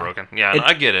his arm broken. Yeah,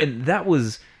 I get it. And that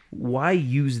was why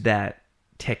use that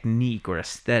technique or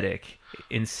aesthetic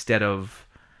instead of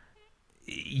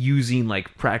using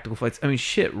like practical fights. I mean,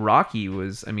 shit, Rocky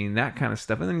was, I mean, that kind of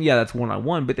stuff. And then yeah, that's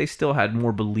 1-on-1, but they still had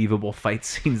more believable fight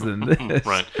scenes than this.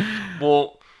 Right.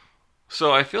 Well,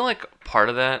 so I feel like part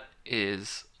of that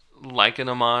is like an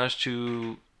homage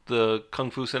to the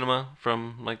kung fu cinema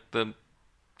from like the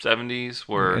 70s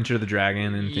where Enter the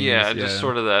Dragon and things. Yeah, just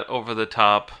sort of that over the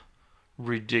top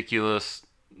ridiculous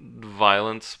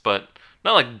violence, but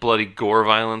not like bloody gore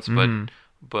violence,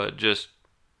 but just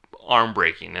arm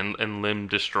breaking and limb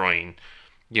destroying.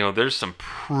 You know, there's some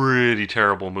pretty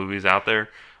terrible movies out there.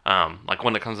 Like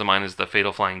one that comes to mind is the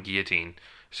Fatal Flying Guillotine.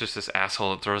 It's just this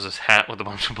asshole that throws his hat with a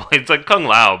bunch of blades, like Kung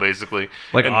Lao, basically.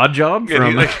 Like Odd Job?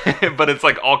 But it's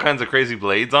like all kinds of crazy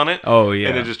blades on it. Oh, yeah.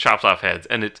 And it just chops off heads.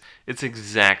 And it's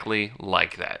exactly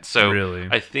like that. So really?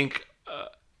 I think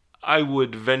I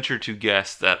would venture to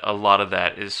guess that a lot of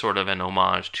that is sort of an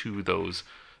homage to those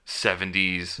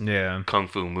 70s kung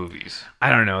fu movies. I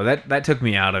don't know. That took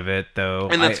me out of it, though.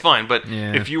 And that's fine. But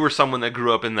if you were someone that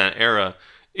grew up in that era,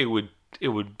 it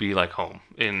would be like home.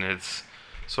 And it's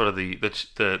sort of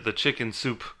the chicken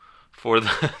soup for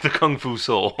the kung fu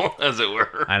soul, as it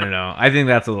were. I don't know. I think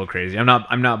that's a little crazy. I'm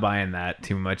not buying that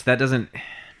too much. That doesn't.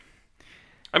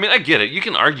 I mean, I get it. You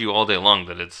can argue all day long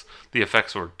that it's the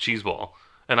effects were cheeseball,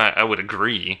 and I would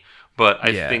agree. But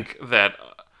I think that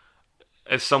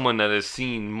as someone that has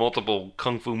seen multiple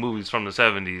kung fu movies from the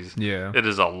 70s, it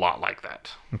is a lot like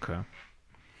that. Okay.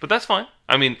 But that's fine.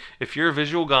 I mean, if you're a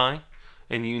visual guy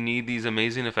and you need these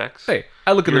amazing effects, hey,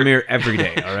 I look in the mirror every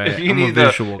day. All right, if you need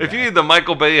the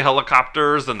Michael Bay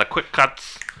helicopters and the quick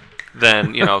cuts,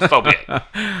 then so be it.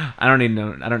 I don't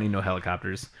need no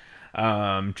helicopters.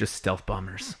 Just stealth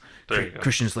bombers. There you go.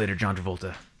 Christian Slater, John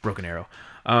Travolta, Broken Arrow.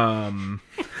 You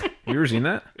ever seen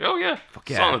that? Oh yeah. Fuck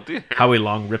yeah. Howie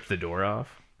Long ripped the door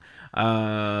off.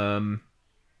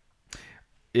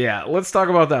 Yeah, let's talk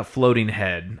about that floating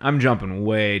head. I'm jumping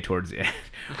way towards the end.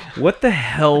 What the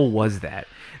hell was that?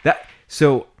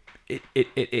 So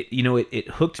it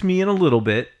hooked me in a little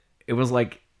bit. It was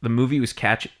like the movie was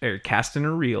cast in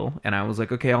a reel, and I was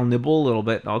like, okay, I'll nibble a little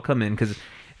bit. I'll come in because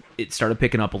it started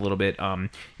picking up a little bit.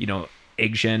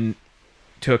 Egg Shen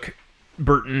took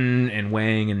Burton and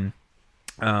Wang and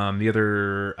the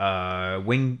other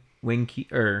Wing Ki,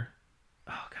 or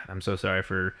oh god, I'm so sorry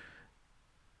for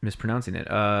mispronouncing it.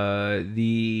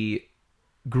 The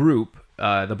group,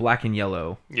 the Black and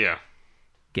Yellow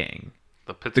gang.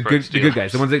 The the good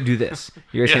guys, the ones that do this.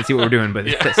 You guys can't see what we're doing, but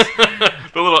this.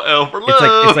 The little L for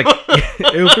love. It's like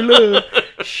L for love.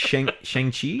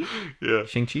 Shang-Chi? Yeah.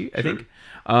 Shang-Chi, I think.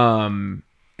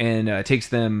 And takes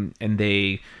them, and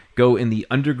they go in the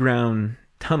underground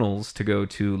tunnels to go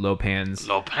to Lo Pan's.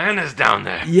 Lo Pan is down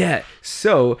there. Yeah.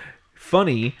 So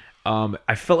funny.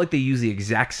 I felt like they used the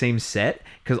exact same set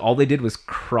because all they did was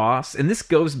cross, and this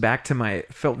goes back to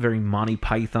felt very Monty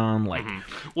Python like.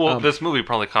 Mm-hmm. Well, this movie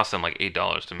probably cost them like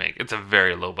 $8 to make. It's a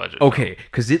very low budget. Okay,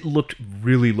 because it looked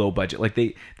really low budget. Like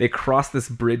they crossed this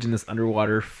bridge in this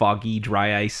underwater, foggy,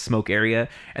 dry ice smoke area,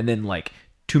 and then like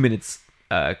 2 minutes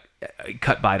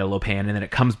cut by to Lo Pan, and then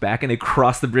it comes back, and they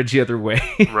cross the bridge the other way.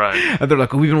 Right. And they're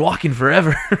like, we've been walking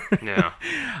forever. Yeah.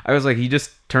 I was like, he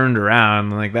just turned around.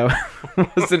 Like, that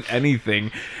wasn't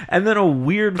anything. And then a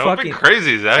weird Don't be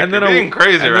crazy, Zach. And then you're being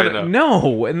crazy right now.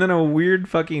 No. And then a weird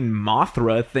fucking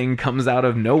Mothra thing comes out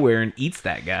of nowhere and eats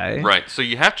that guy. Right. So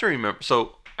you have to remember.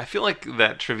 So I feel like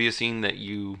that trivia scene that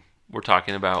you were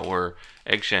talking about where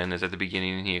Egg Shen is at the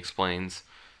beginning and he explains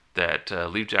that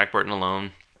leave Jack Burton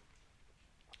alone.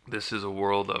 This is a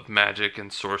world of magic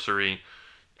and sorcery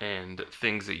and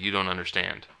things that you don't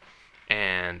understand.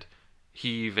 And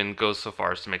he even goes so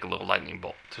far as to make a little lightning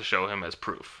bolt to show him as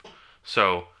proof.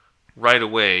 So right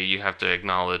away, you have to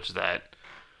acknowledge that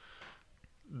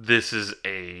this is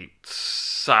a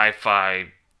sci-fi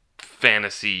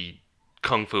fantasy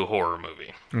kung fu horror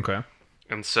movie. Okay.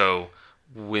 And so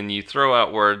when you throw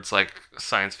out words like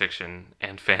science fiction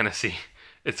and fantasy,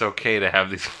 it's okay to have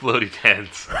these floaty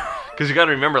heads. Because you got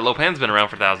to remember, Lo Pan's been around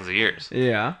for thousands of years.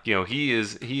 Yeah. He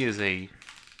is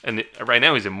and right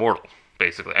now he's immortal,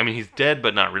 basically. I mean, he's dead,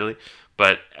 but not really.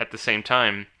 But at the same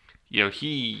time,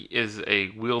 he is a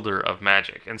wielder of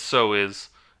magic, and so is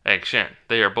Egg Shen.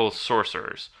 They are both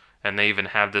sorcerers, and they even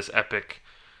have this epic,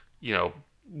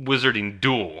 wizarding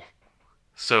duel.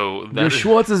 So Your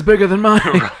Schwartz is bigger than mine.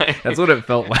 Right. That's what it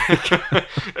felt like.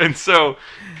 And so,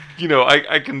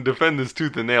 I can defend this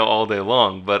tooth and nail all day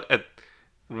long, but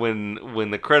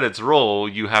when the credits roll,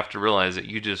 you have to realize that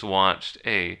you just watched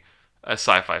a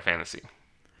sci-fi fantasy.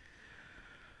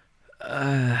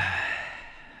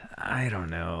 I don't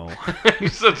know.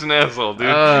 You're such an asshole, dude.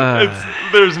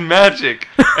 There's magic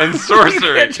and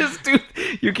sorcery.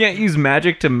 You can't use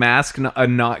magic to mask a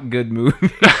not good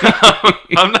movie.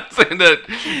 I'm not saying that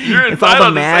you're It's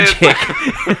all the entitled to say magic.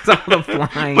 it. It's all the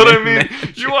flying. But I mean,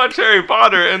 magic. you watch Harry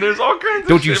Potter, and there's all kinds of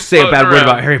Don't you shit say a bad floating word around.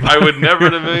 about Harry Potter. I would never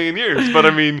in a million years. But I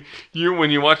mean,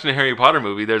 when you're watching a Harry Potter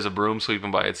movie, there's a broom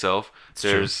sweeping by itself.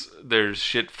 There's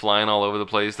shit flying all over the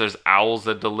place. There's owls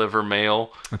that deliver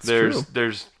mail.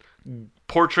 There's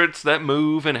portraits that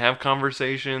move and have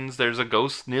conversations. There's a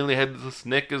ghost, nearly headless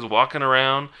Nick is walking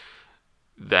around.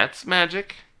 That's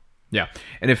magic. Yeah,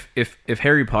 and if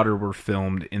Harry Potter were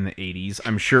filmed in the 80s,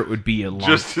 I'm sure it would be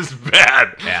just as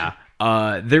bad. Yeah.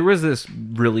 There was this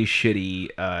really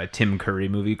shitty Tim Curry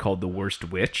movie called The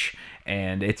Worst Witch,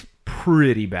 and it's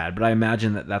pretty bad, but I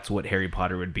imagine that's what Harry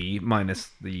Potter would be,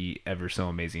 minus the ever so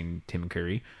amazing Tim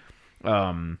Curry.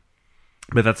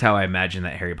 But that's how I imagine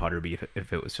that Harry Potter would be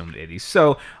if it was filmed in the 80s.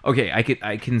 So, okay,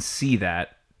 I can see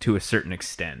that to a certain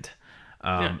extent.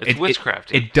 It's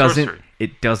witchcraft. It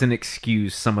doesn't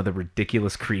excuse some of the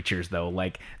ridiculous creatures though,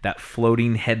 like that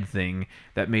floating head thing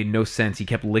that made no sense. He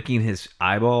kept licking his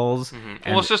eyeballs. Mm-hmm.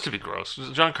 Well, it's just to be gross.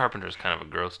 John Carpenter's kind of a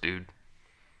gross dude.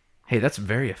 Hey, that's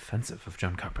very offensive of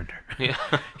John Carpenter. Yeah.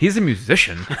 He's a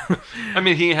musician. I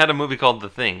mean, he had a movie called The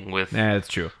Thing with that's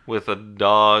true. With a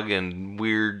dog and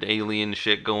weird alien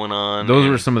shit going on. Those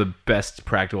were some of the best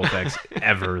practical effects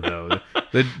ever, though.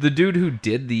 The dude who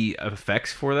did the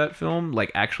effects for that film,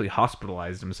 actually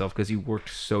hospitalized himself because he worked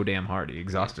so damn hard. He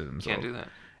exhausted himself. Can't do that.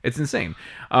 It's insane.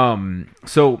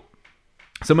 So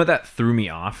some of that threw me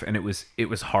off, and it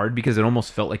was hard because it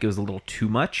almost felt like it was a little too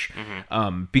much.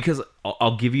 Mm-hmm. Because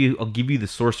I'll give you the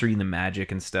sorcery and the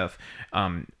magic and stuff,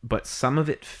 but some of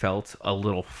it felt a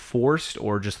little forced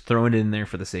or just thrown in there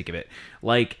for the sake of it,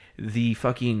 like the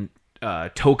fucking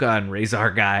Toka and Razor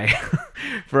guy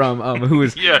from who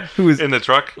was in the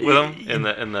truck with him in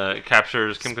the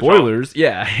captures Kim spoilers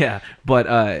Cattrall. yeah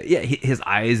but his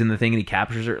eyes in the thing and he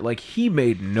captures her, he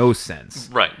made no sense,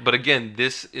 right? But again,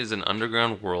 this is an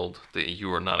underground world that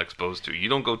you are not exposed to. You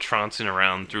don't go trouncing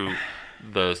around through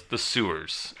the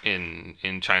sewers in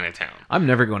Chinatown. I'm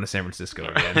never going to San Francisco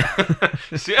again.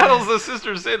 Seattle's the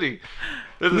sister city.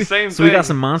 They're the same thing. So we got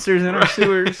some monsters in our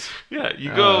sewers. Yeah, you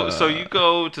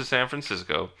go to San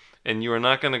Francisco, and you are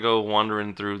not going to go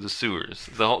wandering through the sewers.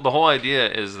 The whole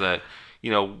idea is that,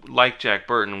 like Jack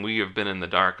Burton, we have been in the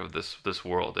dark of this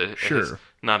world. It has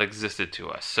not existed to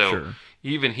us. So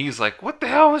even he's like, what the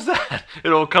hell was that?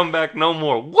 It'll come back no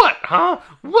more. What? Huh?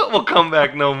 What will come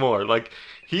back no more?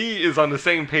 He is on the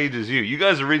same page as you. You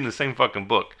guys are reading the same fucking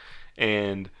book,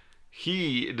 and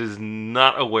he is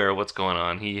not aware of what's going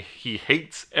on. He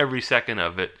hates every second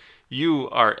of it. You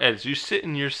are, as you sit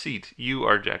in your seat, you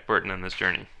are Jack Burton in this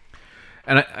journey.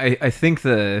 And I think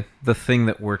the thing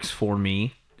that works for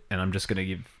me, and I'm just going to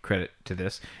give credit to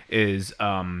this, is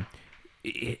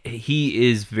he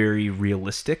is very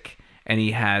realistic, and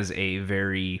he has a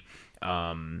very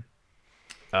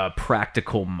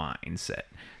practical mindset.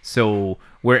 So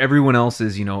where everyone else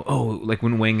is, like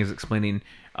when Wang is explaining,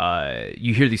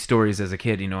 you hear these stories as a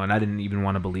kid, and I didn't even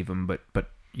want to believe them, but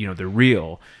they're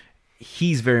real.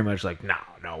 He's very much like,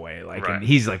 no way. Right. And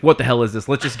he's like, what the hell is this?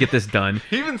 Let's just get this done.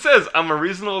 He even says, I'm a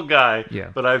reasonable guy,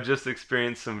 but I've just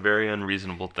experienced some very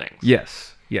unreasonable things.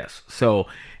 Yes. So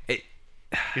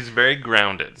he's very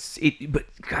grounded. But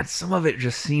God, some of it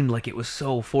just seemed like it was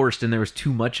so forced, and there was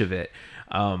too much of it.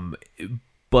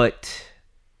 But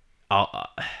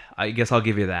I guess I'll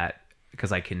give you that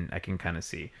because I can kind of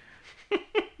see.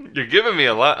 You're giving me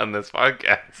a lot on this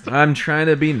podcast. I'm trying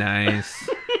to be nice,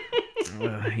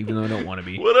 even though I don't want to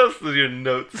be. What else does your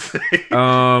notes say?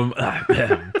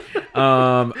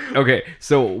 Okay.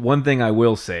 So one thing I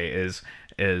will say is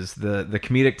the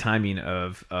comedic timing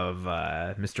of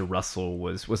Mr. Russell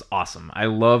was awesome. I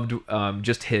loved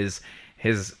just his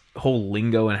whole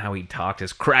lingo and how he talked,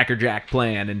 his crackerjack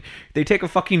plan, and they take a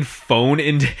fucking phone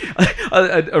into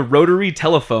a rotary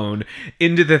telephone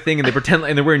into the thing, and they pretend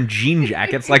and they're wearing jean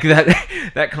jackets like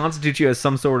that constitutes you as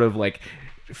some sort of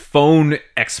phone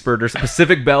expert or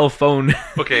Pacific Bell phone.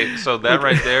 Okay, so that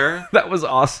right there, that was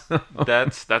awesome.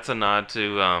 That's a nod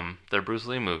to their Bruce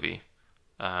Lee movie,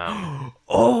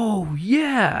 Oh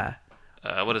yeah.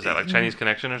 What is that, like Chinese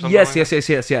Connection or something? Yes, like yes, that? yes,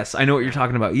 yes, yes. I know what you're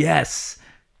talking about. Yes.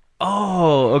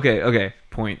 Oh, okay, okay.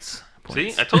 Points.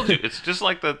 See, I told you, it's just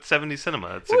like the 70s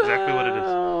cinema. It's exactly what it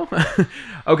is.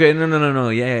 Okay, no.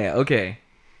 Yeah, okay.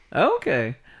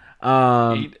 Okay.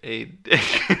 Eat a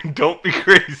dick. Don't be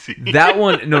crazy. That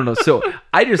one, no. So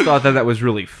I just thought that was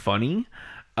really funny.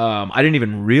 I didn't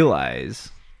even realize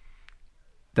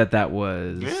that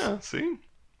was Yeah, see?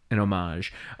 an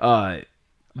homage. But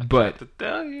To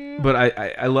tell you. but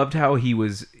I loved how he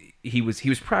was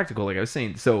practical, like I was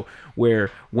saying. So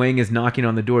where Wang is knocking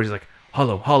on the door, he's like,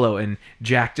 hollow, and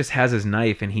Jack just has his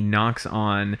knife and he knocks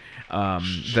on on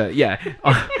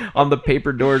the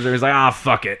paper doors, and he's like,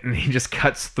 fuck it, and he just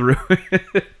cuts through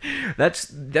it.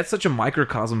 That's such a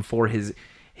microcosm for his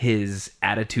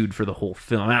attitude for the whole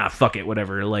film. Fuck it,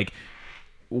 whatever. Like,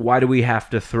 why do we have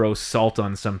to throw salt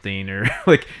on something or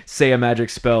like say a magic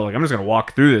spell? Like, I'm just gonna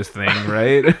walk through this thing,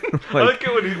 right? I like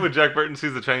it when Jack Burton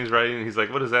sees the Chinese writing and he's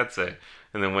like, what does that say?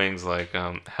 And then Wang's like,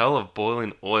 hell of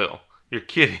boiling oil. You're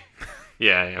kidding.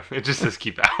 Yeah, I am. It just says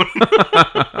keep out.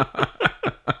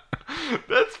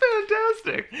 That's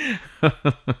fantastic.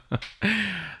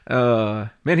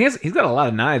 Man, he's got a lot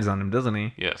of knives on him, doesn't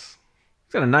he? Yes.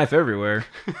 He's got a knife everywhere.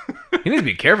 He needs to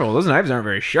be careful. Those knives aren't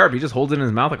very sharp. He just holds it in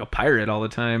his mouth like a pirate all the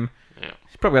time. Yeah.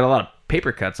 He's probably got a lot of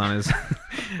paper cuts on his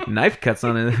knife cuts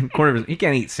on the corner of his. He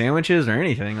can't eat sandwiches or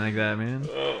anything like that, man.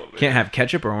 Oh, man. Can't have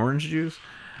ketchup or orange juice.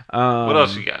 What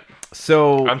else you got?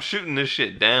 So I'm shooting this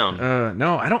shit down.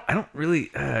 no, I don't really.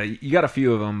 You got a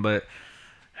few of them, but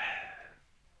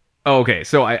okay.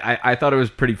 So I thought it was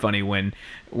pretty funny when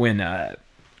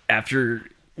after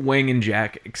Wang and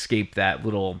Jack escape that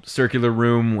little circular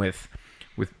room with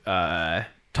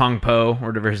Tong Po or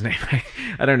whatever his name.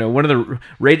 I don't know. One of the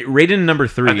Raiden number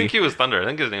 3. I think he was Thunder. I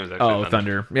think his name is actually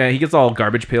Thunder. Yeah, he gets all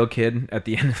garbage pail kid at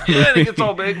the end of the movie. Yeah, and he gets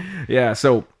all big. Yeah,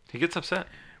 so He gets upset.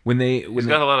 He's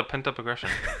got a lot of pent up aggression.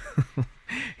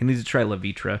 he needs to try La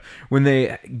Vitra. When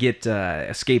they get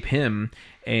escape him,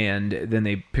 and then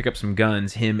they pick up some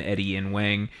guns, him, Eddie, and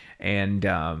Wang,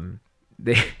 and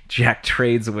Jack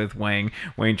trades with Wang.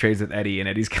 Wang trades with Eddie, and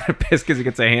Eddie's kind of pissed because he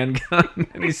gets a handgun,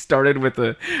 and he started with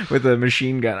a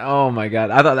machine gun. Oh my god,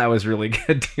 I thought that was really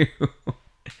good too.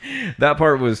 That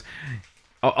part was.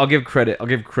 I'll give credit. I'll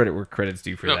give credit where credit's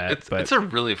due for that. It's a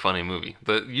really funny movie.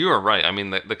 You are right. I mean,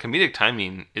 the comedic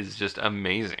timing is just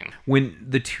amazing. When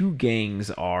the two gangs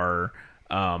are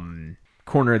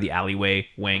corner of the alleyway,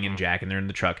 Wang and Jack, and they're in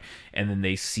the truck, and then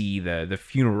they see the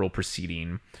funeral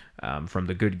proceeding from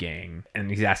the good gang,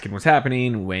 and he's asking what's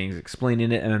happening. Wang's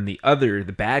explaining it, and then the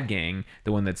bad gang,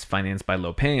 the one that's financed by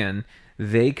Lo Pan,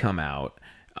 they come out.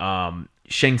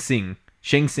 Shang Tsing.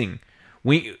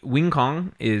 Wing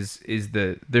Kong they're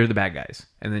the bad guys,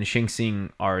 and then Shang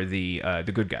Tsing are the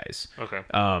good guys. Okay.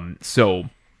 And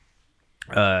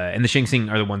the Shang Tsing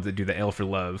are the ones that do the Ale for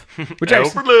Love, which Ale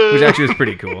for Love. which actually was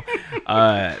pretty cool.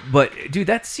 But dude,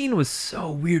 that scene was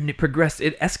so weird, and it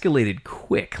escalated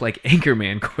quick, like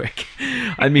Anchorman quick.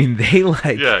 I mean, they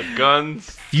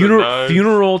guns,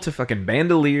 funeral to fucking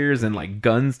bandoliers, and like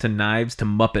guns to knives to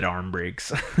Muppet arm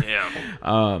breaks. Yeah.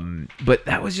 But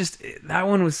that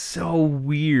one was so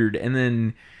weird, and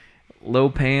then Lo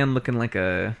Pan looking like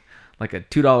a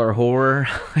 $2 whore,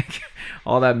 like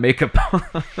all that makeup on.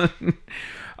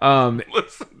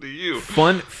 Listen to you.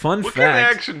 Fun what fact. What kind of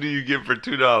action do you get for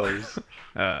 $2?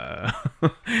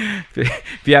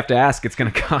 If you have to ask, it's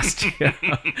going to cost you.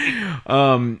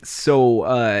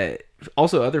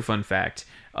 Also, other fun fact: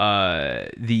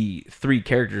 the 3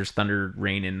 characters, Thunder,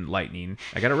 Rain, and Lightning,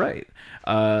 I got it right.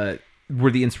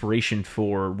 Were the inspiration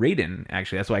for Raiden.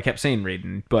 Actually, that's why I kept saying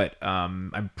Raiden, but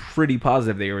I'm pretty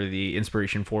positive they were the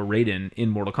inspiration for Raiden in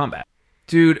Mortal Kombat.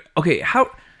 Dude, okay, how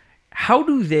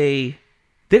do they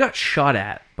got shot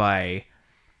at by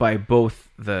both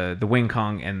the Wing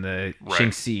Kong and the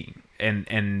Shang Tsung,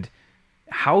 and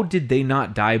how did they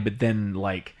not die? But then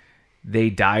like they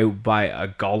die by a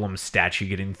Gollum statue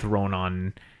getting thrown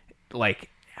on. Like,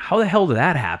 how the hell did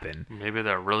that happen? Maybe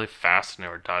they're really fast and they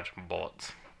were dodging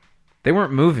bullets. They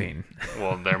weren't moving.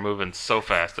 Well, they're moving so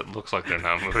fast it looks like they're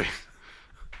not moving.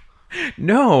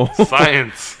 No.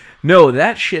 Science. No,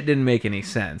 that shit didn't make any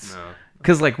sense. No.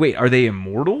 Because, like, wait, are they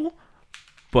immortal?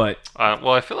 But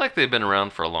well, I feel like they've been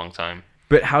around for a long time.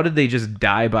 But how did they just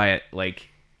die by, like,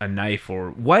 a knife? Or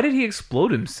why did he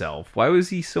explode himself? Why was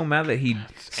he so mad that he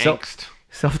Angst.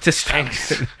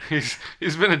 Self-destructed?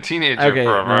 He's been a teenager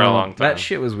for a very long time. That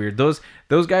shit was weird. Those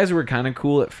guys were kind of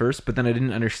cool at first, but then I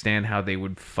didn't understand how they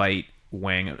would fight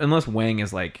Wang, unless Wang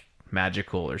is like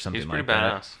magical or something like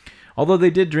that. He's pretty badass. Although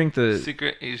they did drink the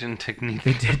Secret Asian technique.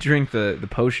 they did drink the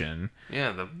potion.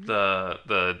 Yeah,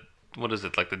 the what is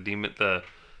it, like the demon, the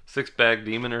 6-bag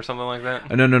demon or something like that?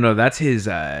 Oh, no, that's his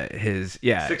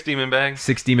 6 demon bag?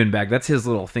 6 demon bag. That's his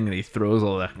little thing that he throws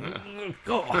all the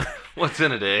What's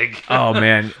in it, egg? Oh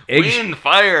man, Wind,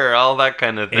 fire, all that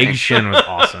kind of thing. Egg Shen was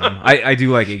awesome. I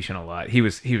do like Egg Shen a lot. He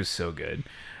was so good.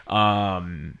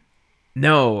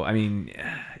 No, I mean,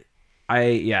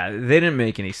 they didn't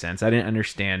make any sense. I didn't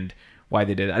understand why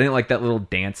they did it. I didn't like that little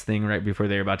dance thing right before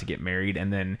they were about to get married,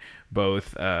 and then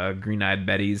both green-eyed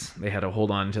Bettys, they had to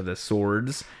hold on to the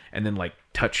swords and then like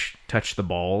touch the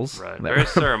balls. Right, very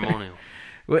ceremonial.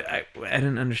 I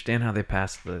didn't understand how they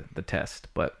passed the test,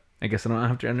 but I guess I don't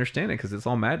have to understand it because it's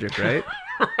all magic, right?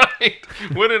 Right.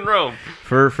 When in Rome.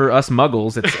 For us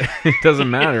Muggles, it doesn't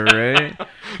matter, right?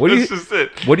 That's just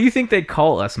it. What do you think they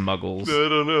call us Muggles? I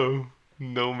don't know.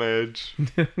 No madge.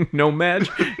 No madge?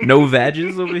 No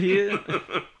vages over here?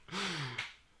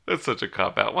 That's such a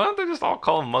cop-out. Why don't they just all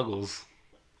call them muggles?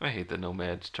 I hate the no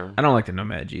madge term. I don't like the no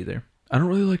madge either. I don't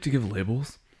really like to give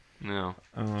labels. No.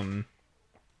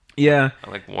 Yeah. I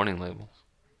like warning labels.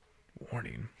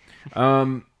 Warning.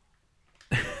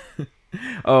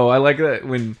 Oh, I like that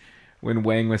when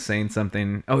Wang was saying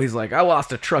something. Oh, he's like, I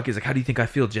lost a truck. He's like, how do you think I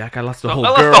feel, Jack? I lost a whole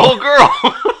girl. I lost the whole girl.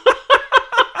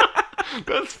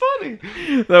 That's funny.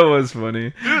 That was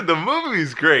funny. Dude, the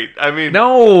movie's great. I mean,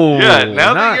 no. Yeah,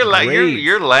 now that great.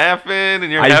 you're laughing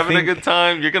and you're having a good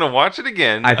time, you're gonna watch it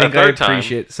again. I think I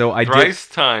appreciate it. So I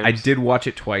did watch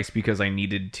it twice because I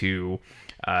needed to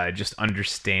just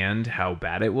understand how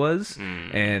bad it was.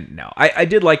 And no, I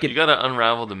did like it. You gotta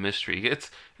unravel the mystery. It's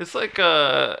like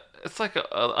a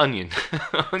onion.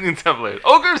 Onions have layers.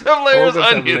 Ogres have layers.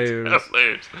 Onions have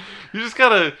layers. You just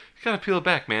gotta peel it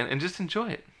back, man, and just enjoy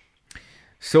it.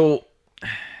 So,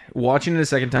 watching it a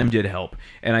second time did help,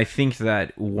 and I think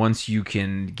that once you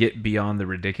can get beyond the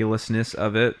ridiculousness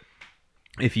of it,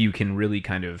 if you can really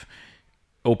kind of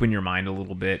open your mind a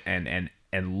little bit and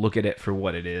look at it for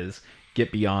what it is,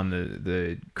 get beyond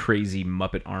the crazy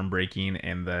Muppet arm breaking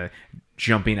and the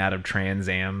jumping out of Trans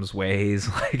Am's ways.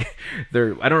 Like,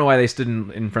 I don't know why they stood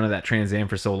in front of that Trans Am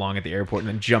for so long at the airport and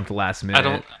then jumped last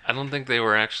minute. I don't think they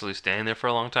were actually staying there for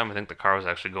a long time. I think the car was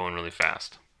actually going really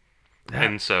fast.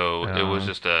 And so it was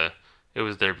just it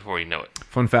was there before you know it.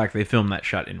 Fun fact, they filmed that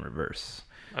shot in reverse.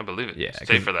 I believe it. Yeah,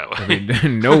 safer that way. I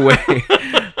mean, no way.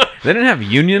 They didn't have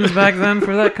unions back then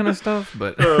for that kind of stuff.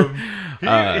 But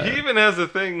he even has a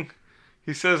thing.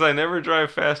 He says, "I never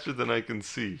drive faster than I can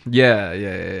see."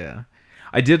 Yeah.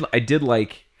 I did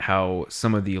like how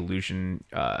some of the illusion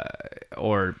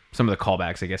or some of the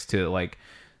callbacks, I guess, to like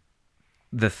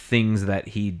the things that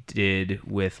he did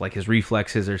with like his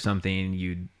reflexes or something.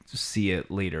 You'd see it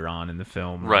later on in the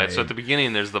film, right? So at the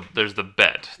beginning, there's the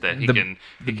bet that he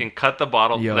can cut the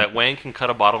bottle. Yep. That Wang can cut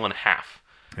a bottle in half.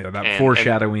 Yeah, that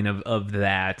foreshadowing of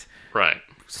that, right?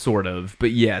 Sort of,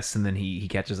 but yes. And then he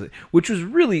catches it, which was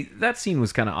really, that scene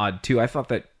was kind of odd too. I thought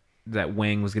that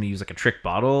Wang was going to use like a trick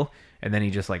bottle, and then he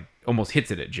just like almost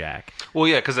hits it at Jack. Well,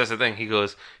 yeah, because that's the thing. He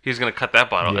goes, he's going to cut that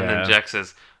bottle, and then Jack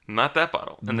says, "Not that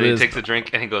bottle," and then he takes a drink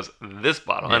and he goes, "This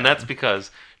bottle," and that's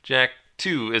because Jack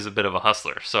too is a bit of a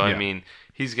hustler. So I mean,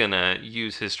 he's gonna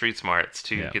use his street smarts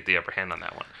to get the upper hand on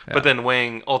that one. Yeah. But then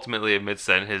Wang ultimately admits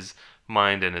that his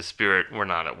mind and his spirit were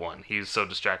not at one. He's so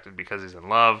distracted because he's in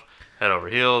love, head over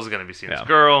heels, gonna be seeing his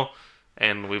girl,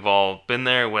 and we've all been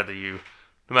there. No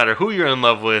matter who you're in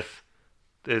love with,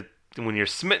 when you're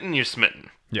smitten, you're smitten.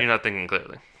 Yeah. You're not thinking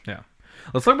clearly. Yeah.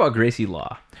 Let's talk about Gracie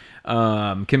Law,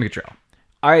 Kim Cattrall.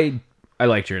 I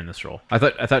liked her in this role. I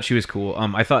thought she was cool.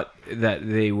 I thought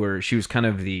that she was kind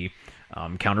of the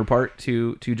counterpart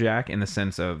to Jack in the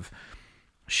sense of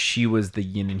she was the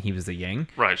yin and he was the yang.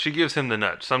 Right. She gives him the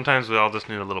nudge. Sometimes we all just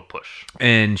need a little push.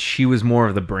 And she was more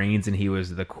of the brains and he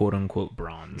was the quote unquote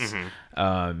bronze.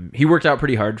 Mm-hmm. He worked out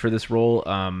pretty hard for this role.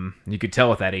 You could tell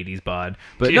with that 80s bod.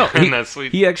 But no,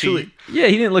 he actually he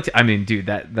didn't look I mean, dude,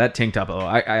 that tank top,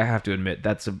 I have to admit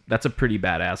that's a pretty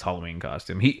badass Halloween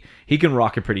costume. He can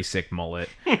rock a pretty sick mullet.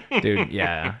 Dude,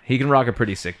 yeah. He can rock a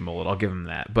pretty sick mullet. I'll give him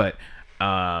that. But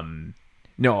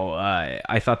no,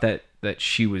 I thought that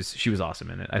she was awesome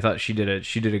in it. I thought she did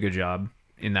a good job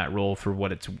in that role for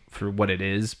what it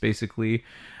is basically.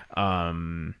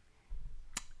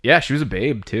 Yeah, she was a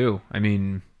babe too. I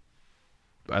mean,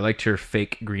 I liked her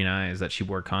fake green eyes that she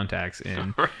wore contacts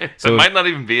in. Right. So it might not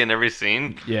even be in every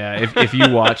scene. Yeah, if you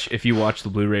watch the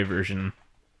Blu-ray version,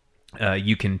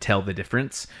 you can tell the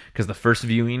difference because the first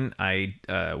viewing I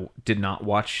did not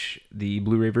watch the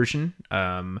Blu-ray version.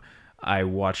 I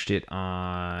watched it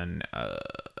on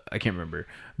I can't remember,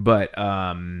 but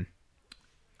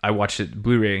I watched it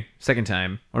Blu-ray second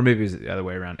time, or maybe it was the other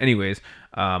way around. Anyways,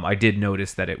 I did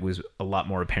notice that it was a lot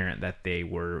more apparent that they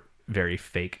were very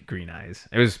fake green eyes.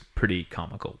 It was pretty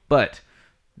comical, but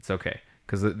it's okay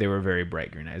because they were very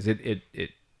bright green eyes.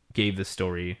 It gave the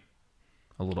story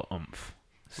a little oomph.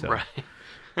 So. Right.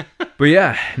 But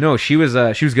yeah, no, she was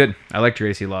good. I liked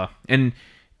Gracie Law, and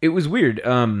it was weird.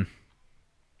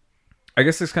 I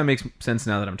guess this kind of makes sense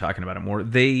now that I'm talking about it more.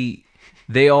 They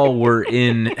all were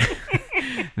in.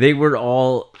 They were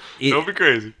all. Don't be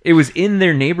crazy. It was in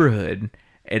their neighborhood,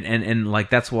 and like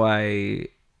that's why.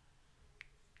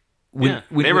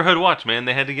 Neighborhood watch, man.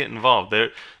 They had to get involved.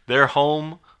 Their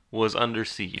home was under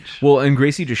siege. Well, and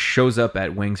Gracie just shows up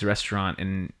at Wang's restaurant,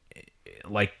 and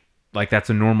like that's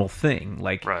a normal thing.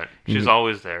 Like, right. She's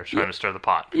always there trying to stir the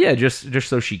pot. Yeah, just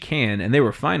so she can, and they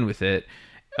were fine with it.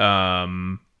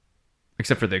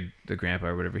 Except for the grandpa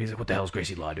or whatever. He's like, what the hell is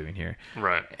Gracie Law doing here?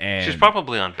 Right. And she's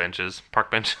probably on benches,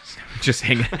 park benches. Just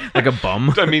hanging like a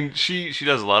bum. I mean, she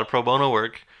does a lot of pro bono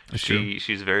work. That's true.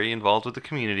 She's very involved with the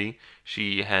community.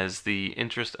 She has the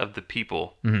interest of the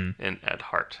people at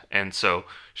heart. And so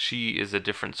she is a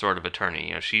different sort of attorney.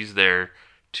 You know, she's there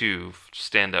to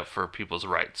stand up for people's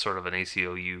rights, sort of an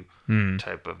ACLU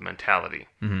type of mentality.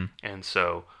 Mm-hmm. And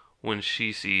so when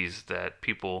she sees that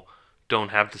people don't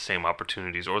have the same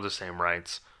opportunities or the same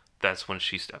rights, that's when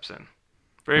she steps in.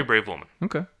 Very brave woman.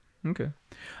 Okay.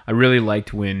 I really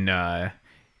liked when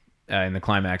in the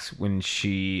climax when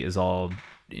she is all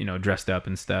dressed up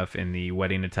and stuff in the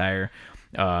wedding attire,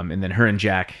 and then her and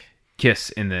Jack kiss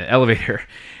in the elevator,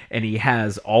 and he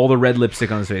has all the red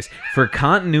lipstick on his face. For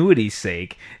continuity's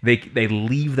sake, they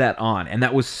leave that on, and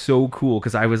that was so cool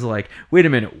because I was like, wait a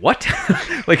minute, what?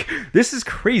 Like, this is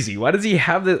crazy. Why does he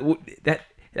have that?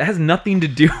 It has nothing to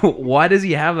do. Why does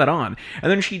he have that on?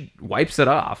 And then she wipes it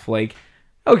off. Like,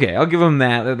 okay, I'll give him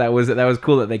that. That was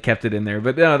cool that they kept it in there.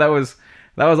 But no, that was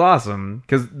awesome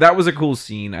because that was a cool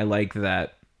scene. I like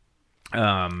that.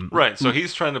 Right. So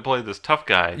he's trying to play this tough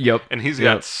guy. Yep. And he's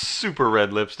got super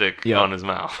red lipstick on his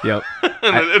mouth. Yep.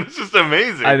 and it's just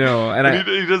amazing. I know. And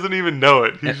he doesn't even know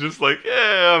it. He's just like,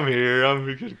 yeah, I'm here. I'm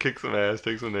going to kick some ass,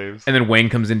 take some names. And then Wayne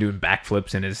comes in doing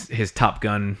backflips in his Top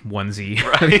Gun onesie.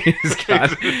 Right. He's got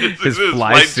his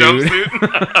fly suit.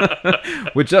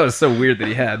 Which that was so weird that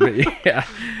he had. But yeah.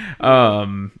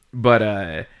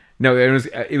 No,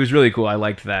 it was really cool. I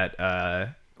liked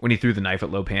that. When he threw the knife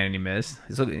at Lopan and he missed,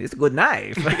 it's a good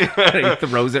knife. He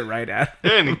throws it right at him.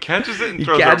 Yeah, and he catches it and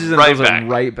throws it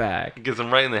right back. He gets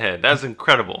him right in the head. That's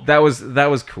incredible. That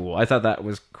was cool. I thought that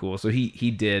was cool. So he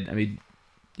did. I mean,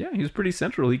 yeah, he was pretty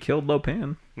central. He killed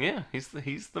Lopan. Yeah, he's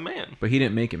the man. But he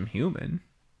didn't make him human.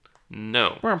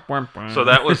 No. So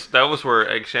that was where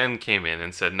Egg Shen came in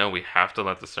and said, no, we have to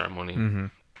let the ceremony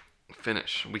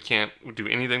finish. We can't do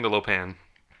anything to Lopan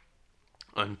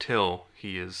until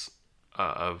he is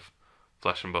of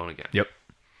flesh and bone again.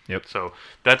 Yep. So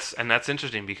that's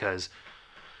interesting because,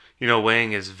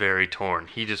 Wang is very torn.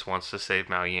 He just wants to save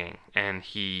Mao Yang, and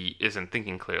he isn't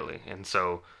thinking clearly. And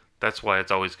so that's why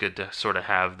it's always good to sort of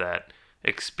have that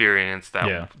experience,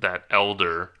 that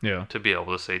elder, to be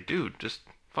able to say, dude, just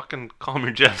fucking calm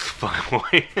your jets,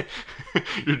 boy.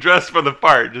 You're dressed for the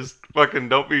part. Just fucking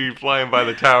don't be flying by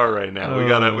the tower right now. We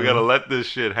gotta let this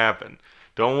shit happen.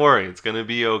 Don't worry, it's gonna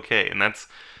be okay. And that's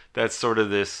sort of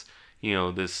this,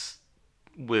 this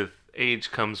with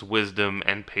age comes wisdom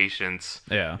and patience.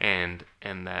 Yeah. And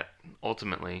that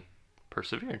ultimately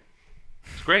persevered.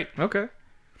 It's great. Okay.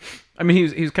 I mean,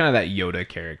 he's kind of that Yoda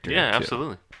character. Yeah, too.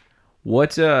 Absolutely.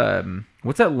 What's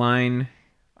that line?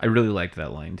 I really liked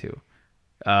that line too.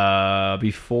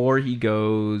 Before he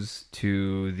goes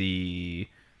to the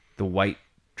white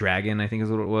dragon, I think is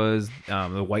what it was.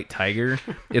 The white tiger.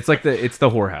 It's like it's the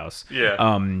whorehouse.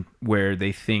 Yeah. Where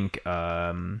they think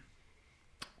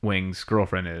Wang's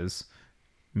girlfriend is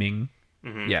Ming.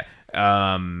 Mm-hmm. Yeah.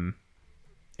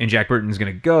 And Jack Burton's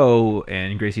gonna go,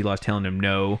 and Gracie Law's telling him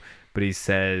no, but he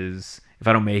says, "If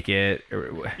I don't make it,"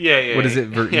 or what is it?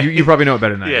 You probably know it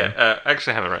better than I do. Yeah. I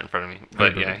actually have it right in front of me.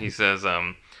 But yeah, he says,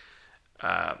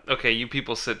 "Okay, you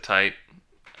people sit tight,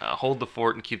 hold the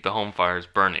fort, and keep the home fires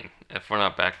burning. If we're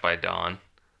not back by dawn,"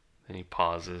 then he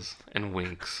pauses and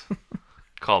winks.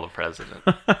 "Call the president."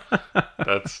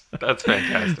 That's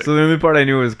fantastic. So the only part I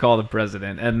knew was "call the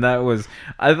president," and I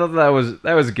thought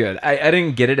that was good. I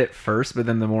didn't get it at first, but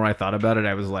then the more I thought about it,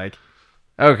 I was like,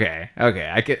 okay,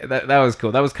 that was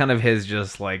cool. That was kind of his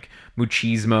just like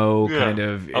machismo kind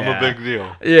of. I'm a big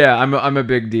deal. Yeah, I'm a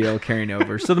big deal carrying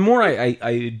over. So the more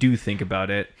I do think about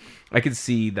it, I could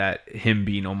see that him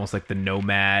being almost like the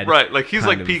nomad. Right, like he's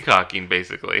like kind of- peacocking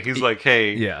basically. He's like,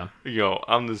 hey, Yeah.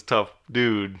 I'm this tough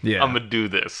dude. Yeah. I'm gonna do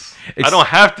this. Ex- I don't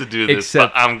have to do this,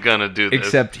 except- but I'm gonna do this.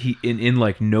 Except he in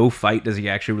like no fight does he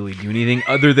actually really do anything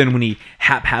other than when he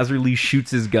haphazardly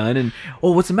shoots his gun and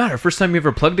what's the matter? First time you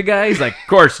ever plugged a guy? He's like, of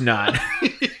course not.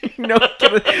 No,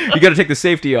 you got to take the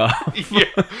safety off.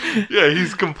 yeah,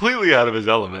 he's completely out of his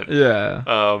element. Yeah.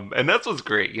 And that's what's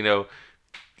great.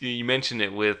 You mentioned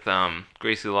it with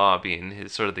Gracie Law being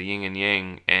his sort of the yin and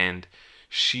yang, and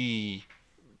she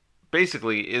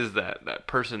basically is that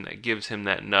person that gives him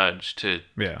that nudge to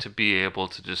be able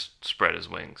to just spread his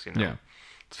wings. Yeah.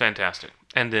 It's fantastic.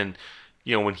 And then,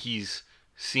 when he's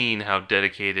seen how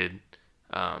dedicated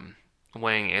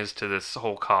Wang is to this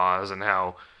whole cause and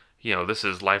how this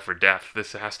is life or death,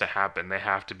 this has to happen, they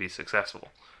have to be successful.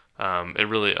 It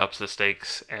really ups the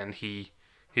stakes, and he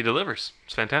delivers.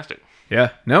 It's fantastic.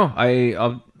 Yeah, no,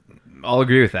 I'll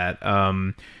agree with that.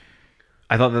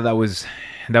 I thought that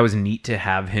was neat to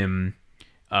have him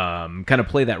kind of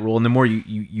play that role, and the more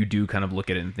you do kind of look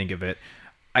at it and think of it,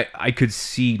 I could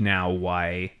see now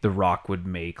why The Rock would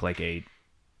make like a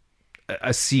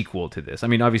sequel to this. I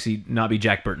mean, obviously not be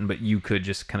Jack Burton, but you could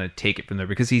just kind of take it from there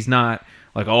because he's not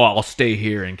like, I'll stay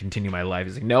here and continue my life.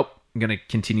 He's like, nope, I'm gonna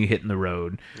continue hitting the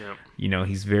road. Yep.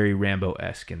 He's very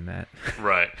Rambo-esque in that.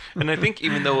 Right. And I think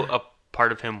even though a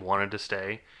part of him wanted to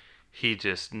stay, he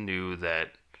just knew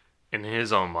that in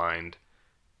his own mind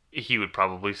he would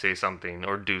probably say something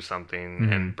or do something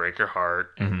and break her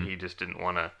heart, and he just didn't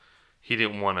want to. He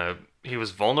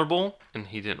was vulnerable, and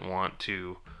he didn't want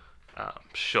to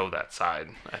show that side.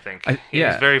 I think he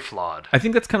was very flawed. I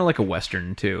think that's kind of like a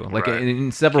Western too. Like Right.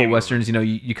 in several King Westerns,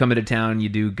 you come into town, you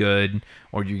do good,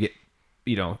 or you get,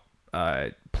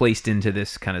 placed into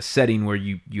this kind of setting where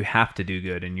you have to do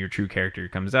good and your true character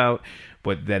comes out,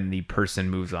 but then the person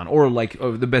moves on. Or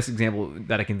the best example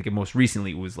that I can think of most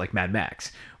recently was like Mad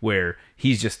Max, where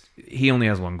he only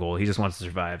has one goal. He just wants to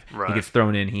survive. Right. He gets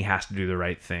thrown in, he has to do the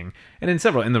right thing. And in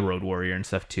the Road Warrior and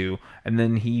stuff too. And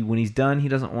then when he's done, he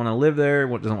doesn't want to live there,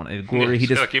 doesn't want any glory. He Just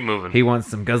just gotta keep moving. He wants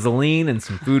some gasoline and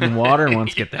some food and water and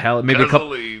wants to get the hell, maybe a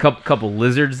Gasoline. couple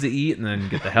lizards to eat and then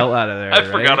get the hell out of there. I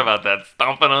forgot about that.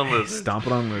 Stomping on lizards.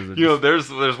 Stomping on lizards.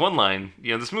 There's one line.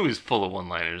 This movie's full of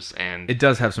one-liners, and It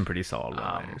does have some pretty solid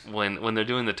one-liners. when they're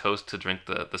doing the toast to drink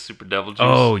the super devil juice.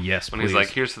 Oh, yes, When please. he's like,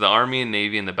 here's to the Army and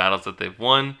Navy and the battles that they've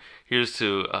won. Here's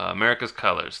to America's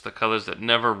colors, the colors that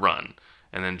never run.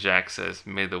 And then Jack says,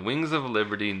 "May the wings of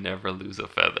liberty never lose a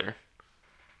feather."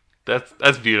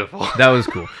 That's beautiful. That was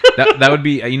cool. That would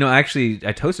be, actually,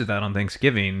 I toasted that on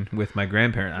Thanksgiving with my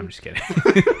grandparents. I'm just kidding.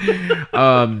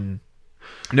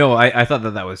 No, I thought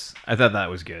that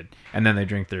was good. And then they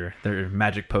drink their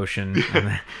magic potion. And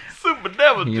then, Super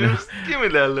devil You know. juice. Give me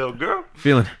that, little girl.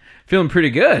 feeling pretty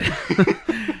good.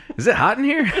 Is it hot in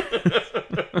here?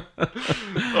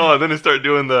 Oh, and then they start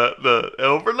doing the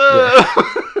Elver Love.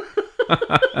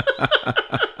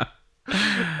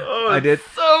 Oh, I did-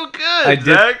 so good,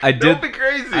 Zach. I did. Don't be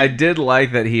crazy. I did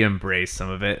like that he embraced some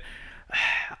of it.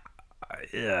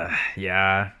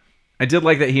 Yeah, I did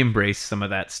like that he embraced some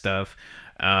of that stuff.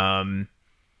 I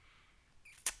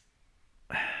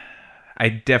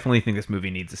definitely think this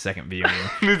movie needs a second viewing.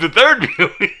 Needs a third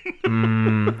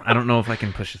viewing. I don't know if I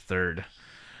can push a third.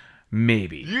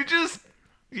 Maybe.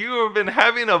 You have been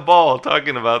having a ball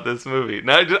talking about this movie.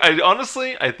 Now, I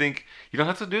honestly, I think you don't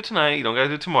have to do it tonight. You don't got to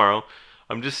do it tomorrow.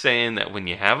 I'm just saying that when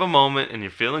you have a moment and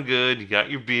you're feeling good, you got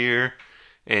your beer,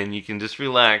 and you can just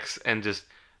relax and just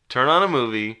turn on a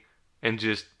movie and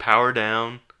just power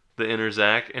down the inner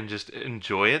Zach and just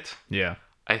enjoy it. Yeah.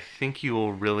 I think you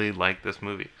will really like this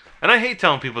movie. And I hate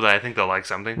telling people that I think they'll like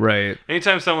something. Right.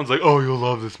 Anytime someone's like, "Oh, you'll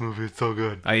love this movie. It's so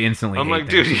good." I instantly I'm hate like,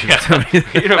 dude, things.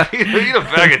 yeah, eat a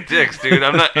bag of dicks, dude.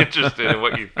 I'm not interested in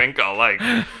what you think I'll like.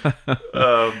 You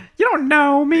don't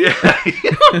know me. Yeah,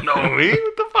 you don't know me.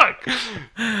 What the fuck?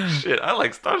 Shit, I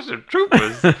like Starship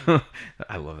Troopers.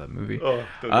 I love that movie. Oh,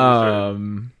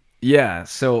 don't Yeah,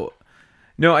 so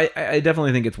no, I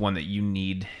definitely think it's one that you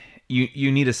need.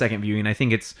 You need a second viewing. I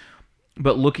think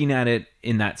but looking at it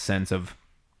in that sense of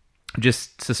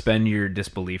just suspend your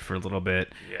disbelief for a little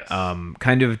bit. Yes.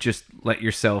 Kind of just let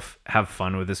yourself have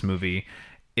fun with this movie.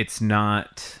 It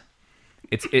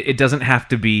doesn't have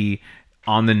to be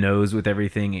on the nose with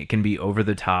everything. It can be over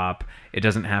the top. It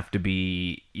doesn't have to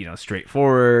be,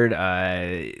 straightforward.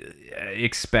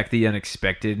 Expect the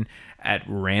unexpected. At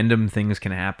random things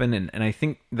can happen, and I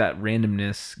think that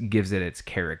randomness gives it its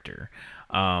character.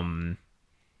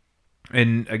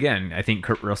 And again, I think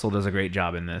Kurt Russell does a great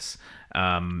job in this.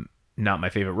 Not my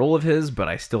favorite role of his, but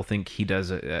I still think he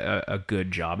does a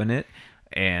good job in it.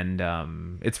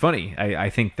 And it's funny. I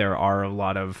think there are a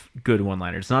lot of good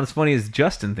one-liners. Not as funny as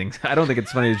Justin thinks. I don't think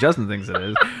it's funny as Justin thinks it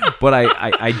is, but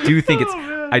I do think it's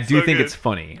it's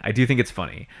funny. I do think it's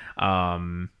funny.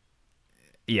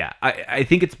 Yeah, I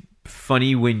think it's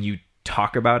funny when you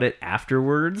talk about it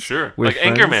afterwards. Sure. with Like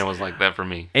friends. Anchorman was like that for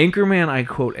me. Anchorman, I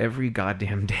quote every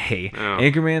goddamn day. Yeah.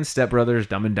 Anchorman, Step Brothers,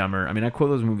 Dumb and Dumber. I mean, I quote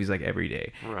those movies like every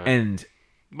day. Right. And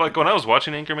Like when I was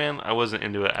watching Anchorman, I wasn't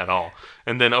into it at all.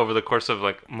 And then over the course of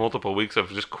like multiple weeks of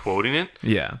just quoting it,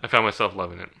 yeah, I found myself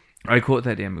loving it. I quote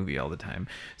that damn movie all the time.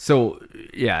 So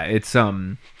yeah, it's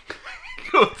He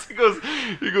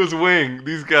goes, Wing,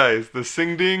 these guys, the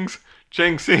Sing Dings,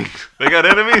 Chang Sings, they got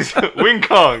enemies? Wing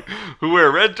Kong, who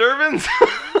wear red turbans?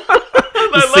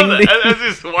 I Sing love that. As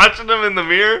he's watching them in the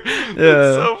mirror,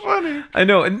 it's so funny. I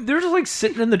know, and they're just like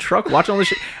sitting in the truck watching all this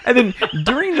shit. And then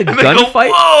during the they go, gunfight,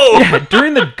 "Whoa!" yeah,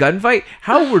 during the gunfight,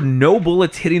 how were no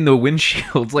bullets hitting the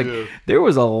windshields? Like Yeah. there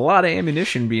was a lot of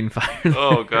ammunition being fired.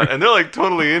 Oh god, and they're like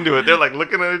totally into it. They're like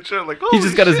looking at each other like, He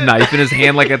just got his knife in his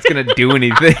hand like that's gonna do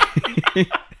anything.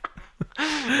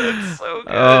 That's so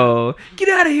good. Oh, get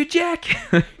out of here, Jack!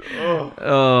 Oh.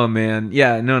 Oh man,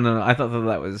 yeah, no. I thought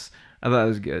that was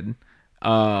good.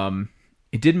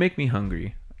 It did make me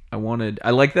hungry. I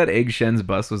like that Egg Shen's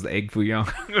bus was the Egg Fuyang.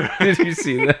 Did you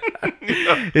see that?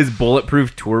 Yeah. His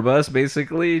bulletproof tour bus,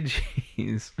 basically.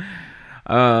 Jeez.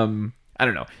 I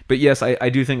don't know, but yes, I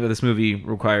do think that this movie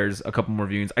requires a couple more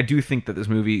viewings. I do think that this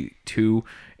movie too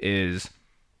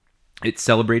it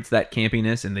celebrates that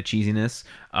campiness and the cheesiness,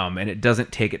 and it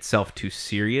doesn't take itself too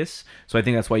serious. So I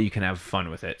think that's why you can have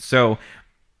fun with it. So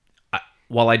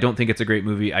while I don't think it's a great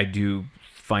movie, I do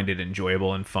find it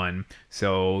enjoyable and fun.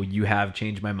 So you have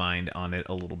changed my mind on it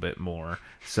a little bit more.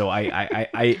 So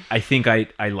I think I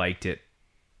liked it.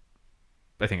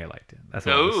 I think I liked it. That's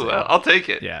all I'm Oh, saying. I'll take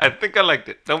it. Yeah. I think I liked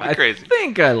it. Don't be crazy. I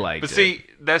think I liked But it. see,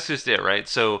 that's just it, right?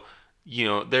 So,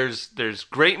 there's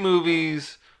great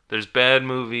movies, there's bad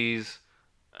movies,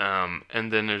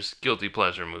 and then there's guilty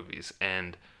pleasure movies.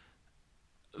 And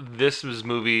this is a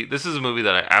movie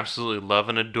that I absolutely love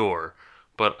and adore,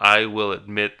 but I will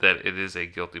admit that it is a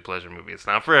guilty pleasure movie. It's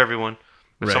not for everyone.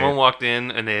 If Right. someone walked in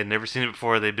and they had never seen it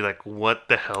before, they'd be like, "What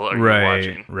the hell are you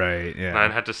watching?" Right, And I'd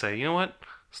yeah. have to say, "You know what?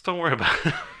 Just don't worry about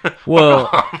it." Well,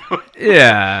 Fuck off.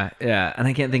 yeah, and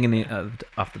I can't think of any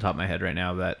off the top of my head right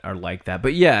now that are like that.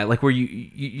 But yeah, like where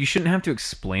you shouldn't have to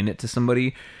explain it to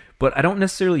somebody. But I don't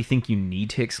necessarily think you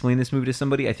need to explain this movie to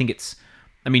somebody. I think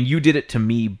you did it to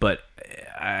me, but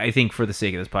I think for the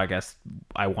sake of this podcast,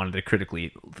 I wanted to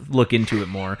critically look into it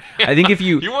more. I think if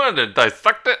you wanted to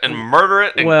dissect it and murder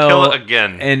it and well, kill it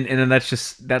again. and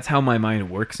that's how my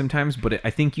mind works sometimes. But I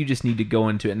think you just need to go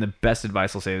into it. And the best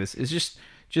advice I'll say this is just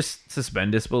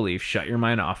suspend disbelief, shut your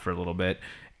mind off for a little bit,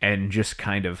 and just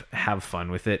kind of have fun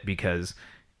with it because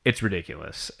it's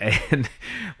ridiculous. And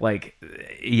like,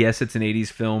 yes, it's an 80s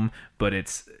film, but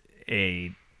it's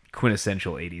a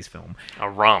quintessential 80s film. A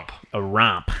romp. A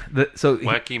romp.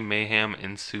 Wacky mayhem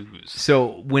ensues.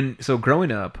 So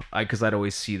growing up, because I'd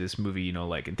always see this movie,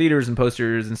 like in theaters and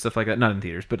posters and stuff like that. Not in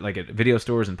theaters, but like at video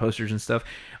stores and posters and stuff.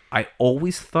 I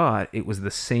always thought it was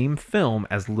the same film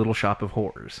as Little Shop of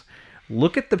Horrors.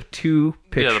 Look at the two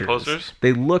pictures. Yeah, the posters.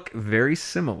 They look very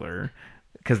similar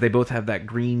because they both have that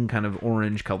green kind of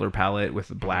orange color palette with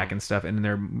black and stuff, and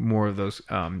they're more of those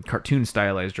cartoon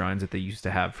stylized drawings that they used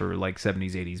to have for like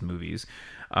 70s, 80s movies.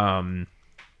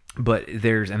 But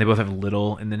and they both have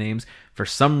little in the names. For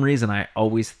some reason, I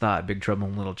always thought Big Trouble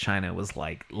in Little China was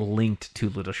like linked to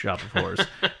Little Shop of Horrors.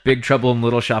 Big Trouble in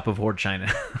Little Shop of Horror China.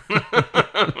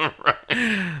 Right.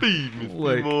 Feed me,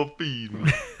 Like- more feed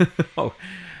me. Oh,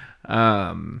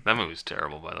 That movie's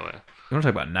terrible, by the way. you want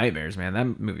to talk about nightmares, man?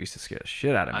 That movie used to scare the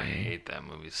shit out of me. I hate that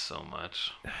movie so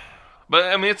much. But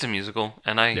I mean, it's a musical,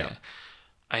 and I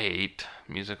hate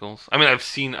musicals. I mean, I've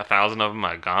seen 1,000 of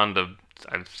them.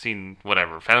 I've seen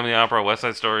whatever, Phantom of the Opera, West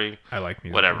Side Story, I like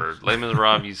musicals. whatever, Les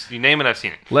Miserables. You name it, I've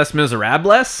seen it. Les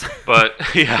Miserables? But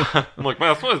yeah, I'm like,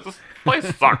 man, this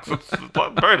place sucks. It's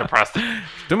very depressing.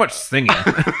 Too much singing.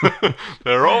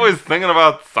 They're always thinking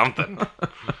about something.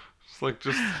 It's like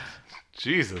just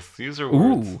Jesus. These are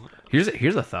words. Ooh,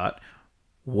 here's a thought.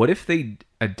 What if they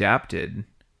adapted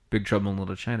Big Trouble in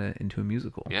Little China into a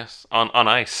musical? Yes, on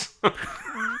ice.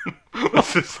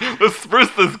 let's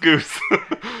spruce this goose.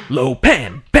 Low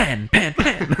pan.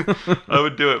 I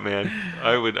would do it, man.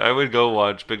 I would go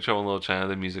watch Big Trouble in Little China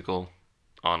the musical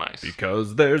on ice.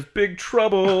 Because there's big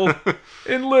trouble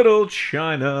in Little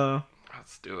China.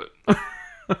 Let's do it.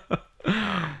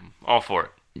 All for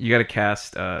it. You got to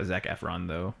cast Zac Efron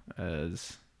though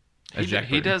as Jack.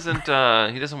 He Burton.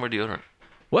 doesn't wear deodorant.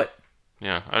 What?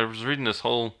 Yeah, I was reading this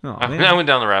whole. Oh, I man. went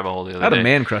down the rabbit hole the I other had day a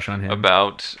man crush on him.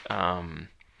 about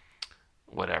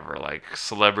whatever, like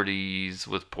celebrities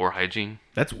with poor hygiene.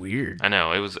 That's weird. I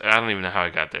know it was. I don't even know how I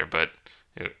got there, but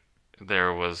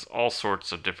there was all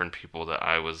sorts of different people that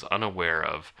I was unaware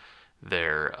of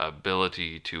their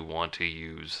ability to want to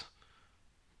use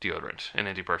deodorant and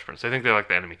antiperspirants. I think they're like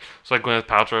the enemy. So like Gwyneth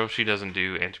Paltrow, she doesn't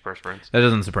do antiperspirants. That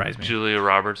doesn't surprise me. Julia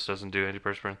Roberts doesn't do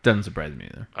antiperspirants. Doesn't surprise me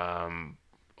either.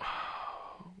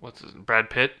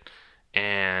 Brad Pitt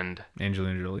and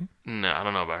Angelina Jolie. no, I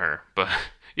don't know about her, but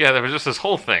yeah, there was just this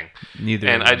whole thing. Neither.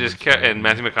 And of I them just surprise kept, and me.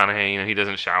 Matthew McConaughey, he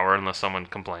doesn't shower unless someone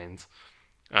complains.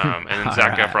 And then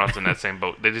Zac Alright. Efron's in that same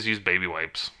boat. They just use baby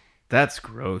wipes. That's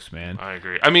gross, man. I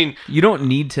agree. I mean, You don't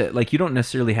need to you don't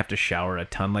necessarily have to shower a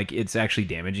ton. Like it's actually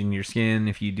damaging your skin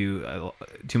if you do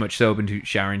too much soap and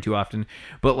showering too often.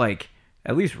 But like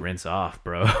at least rinse off,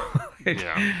 bro.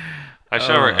 yeah, I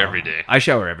shower every day. I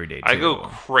shower every day too. I go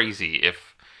crazy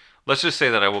if, let's just say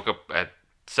that I woke up at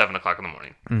 7 o'clock in the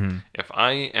morning. Mm-hmm. If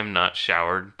I am not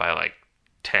showered by like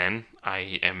 10,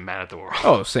 I am mad at the world.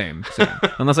 Oh, same.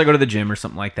 Unless I go to the gym or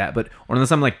something like that. But or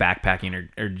unless I'm like backpacking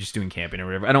or just doing camping or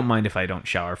whatever. I don't mind if I don't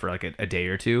shower for like a day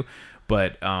or two.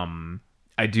 But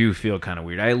I do feel kind of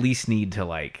weird. I at least need to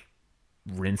like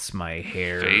rinse my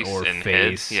hair Face or and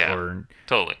face head, yeah. or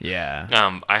Totally. yeah.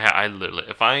 I literally,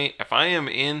 if I am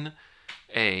in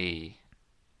a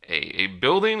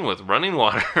building with running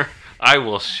water, I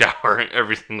will shower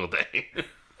every single day.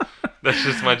 That's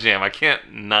just my jam. I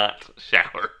can't not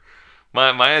shower. My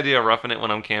idea of roughing it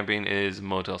when I'm camping is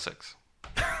Motel 6.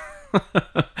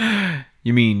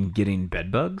 You mean getting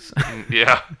bed bugs?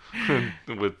 Yeah,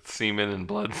 with semen and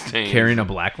blood stains. Carrying a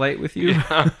blacklight with you?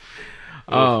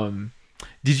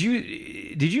 Did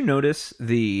you notice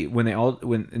when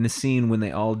in the scene when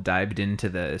they all dived into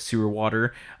the sewer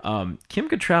water? Kim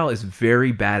Cattrall is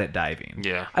very bad at diving.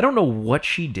 Yeah. I don't know what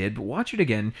she did, but watch it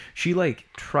again. She like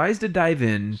tries to dive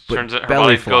in, but Turns it, her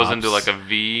belly body flops, goes into like a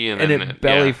V, and and then it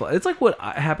belly yeah. flops. It's like what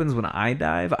happens when I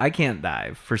dive. I can't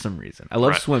dive for some reason. I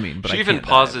love Right. swimming, but she I even can't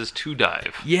pauses to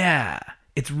dive. Yeah,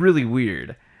 it's really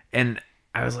weird. And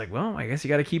I was like, well, I guess you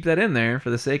got to keep that in there for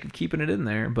the sake of keeping it in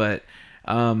there. But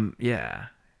yeah,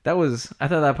 I thought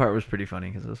that part was pretty funny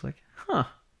because I was like, huh,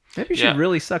 maybe she Yeah.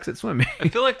 really sucks at swimming. I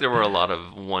feel like there were a lot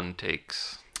of one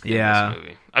takes in Yeah. this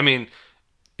movie. I mean,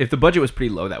 If the budget was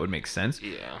pretty low, that would make sense.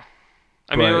 yeah.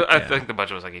 I mean, But, I yeah. think the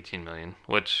budget was like $18 million,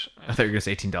 which I thought you were gonna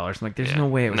say $18. I'm like, there's yeah. no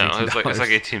way it was no, $18. it's like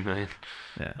 $18 million.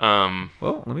 Yeah.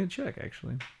 Well, let me check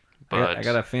actually. But I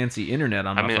got a fancy internet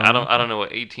on my I mean, phone. I don't know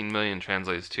what 18 million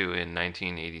translates to in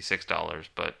 1986 dollars,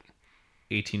 but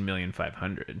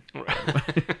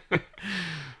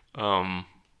 18,500,000.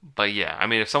 but yeah, I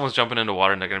mean, if someone's jumping into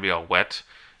water and they're gonna be all wet,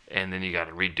 and then you got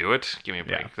to redo it, give me a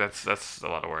break. Yeah. That's a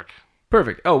lot of work.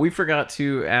 Perfect. Oh, we forgot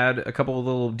to add a couple of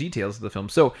little details to the film.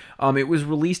 So, it was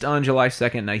released on July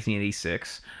 2nd,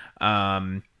 1986.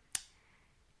 I'm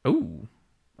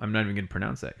not even going to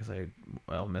pronounce that because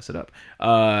I'll mess it up.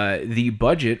 The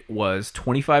budget was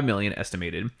 $25 million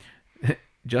estimated.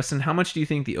 Justin, how much do you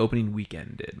think the opening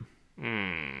weekend did?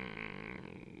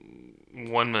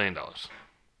 $1 million.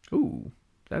 Ooh,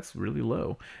 that's really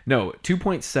low. No,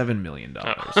 $2.7 million.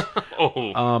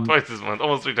 Twice as much,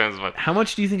 almost 3 times as much. How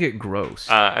much do you think it grossed?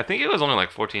 I think it was only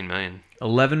like 14 million.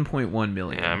 11.1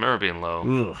 million. Yeah, I remember being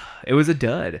low. Ugh, it was a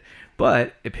dud,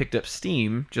 but it picked up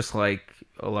steam, just like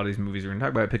a lot of these movies we're going to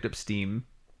talk about. It picked up steam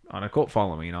on a cult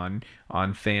following, on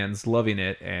fans loving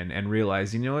it and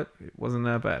realizing, you know what, it wasn't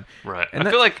that bad. Right. And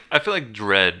I feel like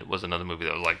Dread was another movie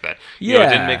that was like that. Yeah. You know, it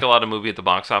didn't make a lot of movie at the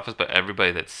box office, but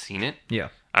everybody that's seen it. Yeah.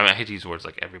 I mean, I hate to use words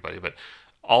like everybody, but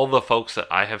all the folks that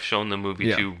I have shown the movie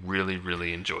Yeah. to really,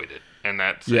 really enjoyed it. And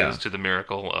that Yeah. is to the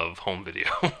miracle of home video.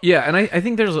 Yeah, and I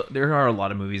think there are a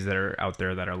lot of movies that are out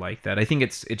there that are like that. I think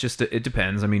it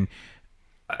depends. I mean,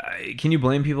 can you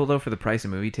blame people though for the price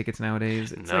of movie tickets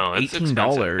nowadays? It's No, like it's $18,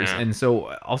 expensive, yeah. and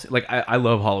so also like I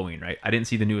love Halloween, right? I didn't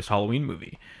see the newest Halloween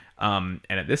movie, and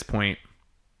at this point,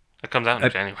 It comes out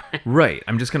in January. right,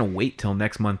 I'm just gonna wait till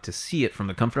next month to see it from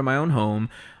the comfort of my own home.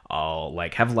 I'll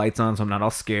like have lights on so I'm not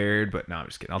all scared, but no, I'm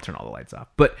just kidding. I'll turn all the lights off.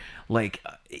 But like,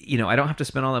 I don't have to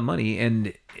spend all that money.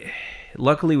 And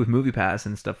luckily with MoviePass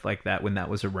and stuff like that, when that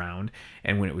was around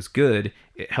and when it was good,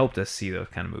 it helped us see those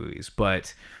kind of movies.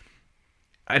 But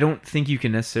I don't think you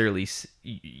can necessarily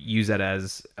use that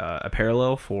as a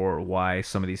parallel for why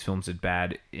some of these films did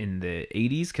bad in the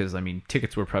 80s. Because, I mean,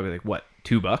 tickets were probably like, what,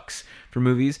 $2 for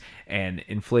movies? And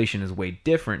inflation is way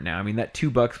different now. I mean, that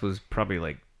 $2 was probably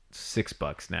like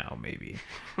 $6 now, maybe.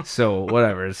 So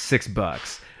whatever, it's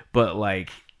 $6. But like,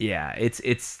 yeah, it's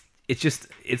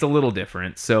a little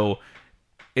different. So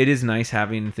it is nice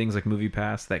having things like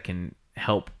MoviePass that can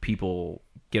help people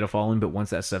get a following, but once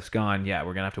that stuff's gone, yeah,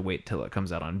 we're gonna have to wait till it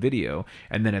comes out on video,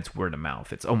 and then it's word of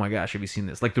mouth. It's, oh my gosh, have you seen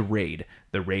this? Like The Raid.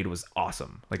 The Raid was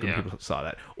awesome. Like when people saw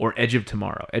that. Or Edge of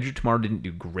Tomorrow. Edge of Tomorrow didn't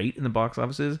do great in the box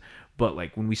offices, but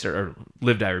like when we started,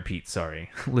 Live Die Repeat,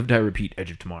 Live Die Repeat,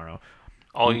 Edge of Tomorrow.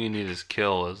 All You Need Is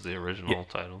Kill is the original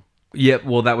title. Yeah,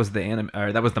 well, that was the anime,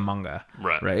 or that was the manga,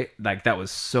 right? Like that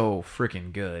was so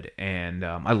freaking good, and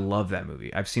I love that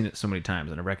movie. I've seen it so many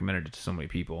times, and I've recommended it to so many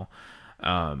people.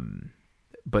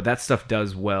 But that stuff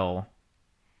does well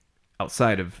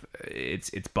outside of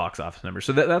its box office numbers,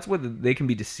 so that's what they can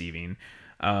be deceiving.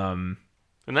 And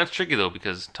that's tricky though,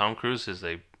 because Tom Cruise is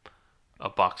a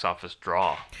box office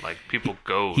draw. Like people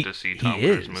go to see Tom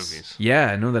Cruise movies.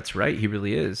 Yeah, no, that's right. He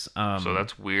really is. So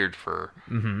that's weird for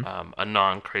a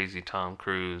non-crazy Tom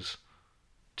Cruise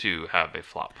to have a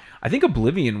flop. I think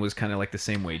Oblivion was kind of like the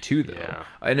same way too, though. Yeah.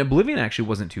 And Oblivion actually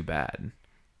wasn't too bad.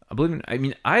 Oblivion, I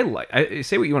mean, I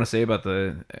say what you want to say about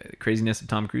the craziness of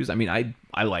Tom Cruise. I mean,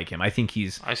 I like him. I think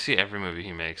I see every movie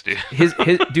he makes, dude. his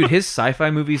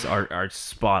sci-fi movies are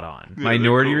spot on. Yeah,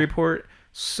 Minority cool. Report,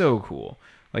 so cool.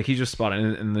 Like he's just spot on.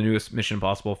 And the newest Mission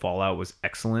Impossible Fallout was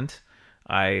excellent.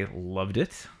 I loved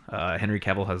it. Henry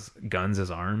Cavill has guns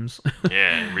as arms.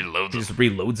 Yeah, reloads he just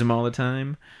reloads them all the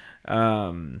time.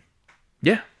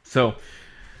 Yeah. So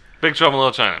Big Trouble in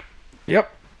Little China.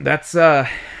 Yep.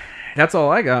 That's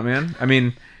all I got, man. I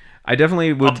mean, I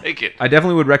definitely would. I'll take it. I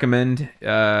definitely would recommend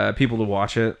people to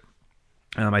watch it.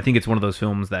 I think it's one of those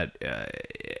films that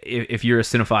if you're a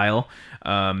cinephile,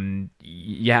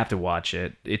 you have to watch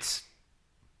it.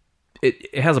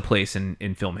 It has a place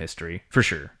in film history for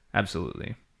sure.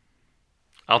 Absolutely.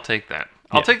 I'll take that.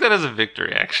 I'll take that as a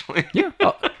victory, actually. Yeah.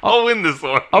 I'll win this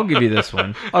one. I'll give you this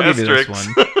one. I'll give you this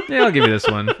one. Yeah, I'll give you this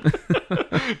one.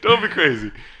 Don't be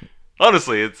crazy.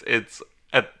 Honestly, it's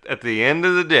at the end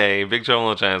of the day, Big Trouble in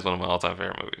Little China is one of my all-time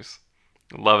favorite movies.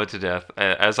 Love it to death.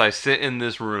 As I sit in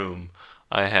this room,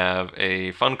 I have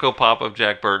a Funko Pop of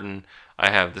Jack Burton. I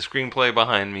have the screenplay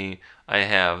behind me. I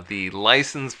have the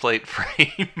license plate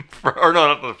frame, or no,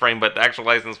 not the frame, but the actual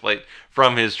license plate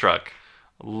from his truck.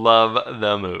 Love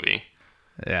the movie.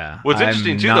 Yeah. What's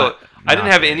interesting too, though, I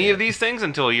didn't have any of these things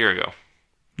until a year ago.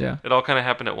 Yeah. It all kind of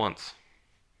happened at once.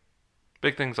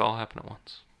 Big things all happen at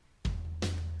once.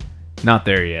 Not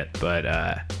there yet, but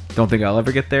don't think I'll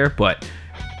ever get there. But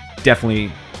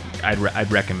definitely,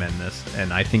 I'd recommend this,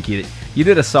 and I think you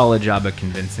did a solid job of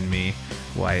convincing me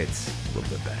why it's a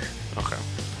little bit better. Okay,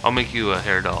 I'll make you a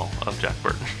hair doll of Jack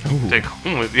Burton. Take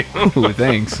home with you. Ooh,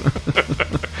 thanks.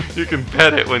 You can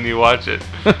pet it when you watch it.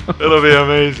 It'll be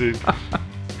amazing.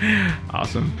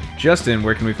 Awesome, Justin.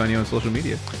 Where can we find you on social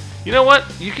media? You know what?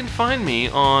 You can find me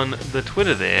on the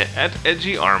Twitter there at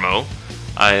EdgyArmo.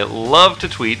 I love to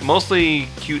tweet, mostly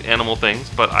cute animal things,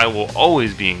 but I will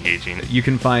always be engaging. You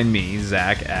can find me,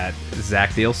 Zach, at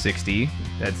ZachDale60.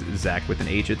 That's Zach with an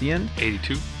H at the end.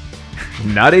 82.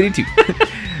 Not 82.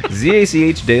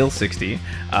 ZACH Dale 60.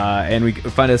 And we can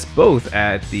find us both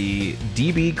at the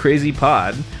DB Crazy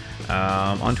Pod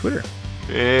on Twitter.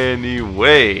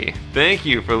 Anyway, thank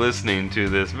you for listening to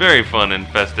this very fun and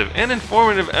festive and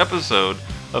informative episode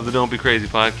of the Don't Be Crazy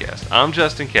podcast. I'm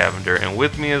Justin Cavender, and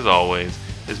with me as always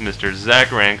is Mr. Zach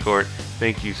Rancourt.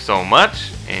 Thank you so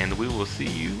much, and we will see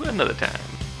you another time.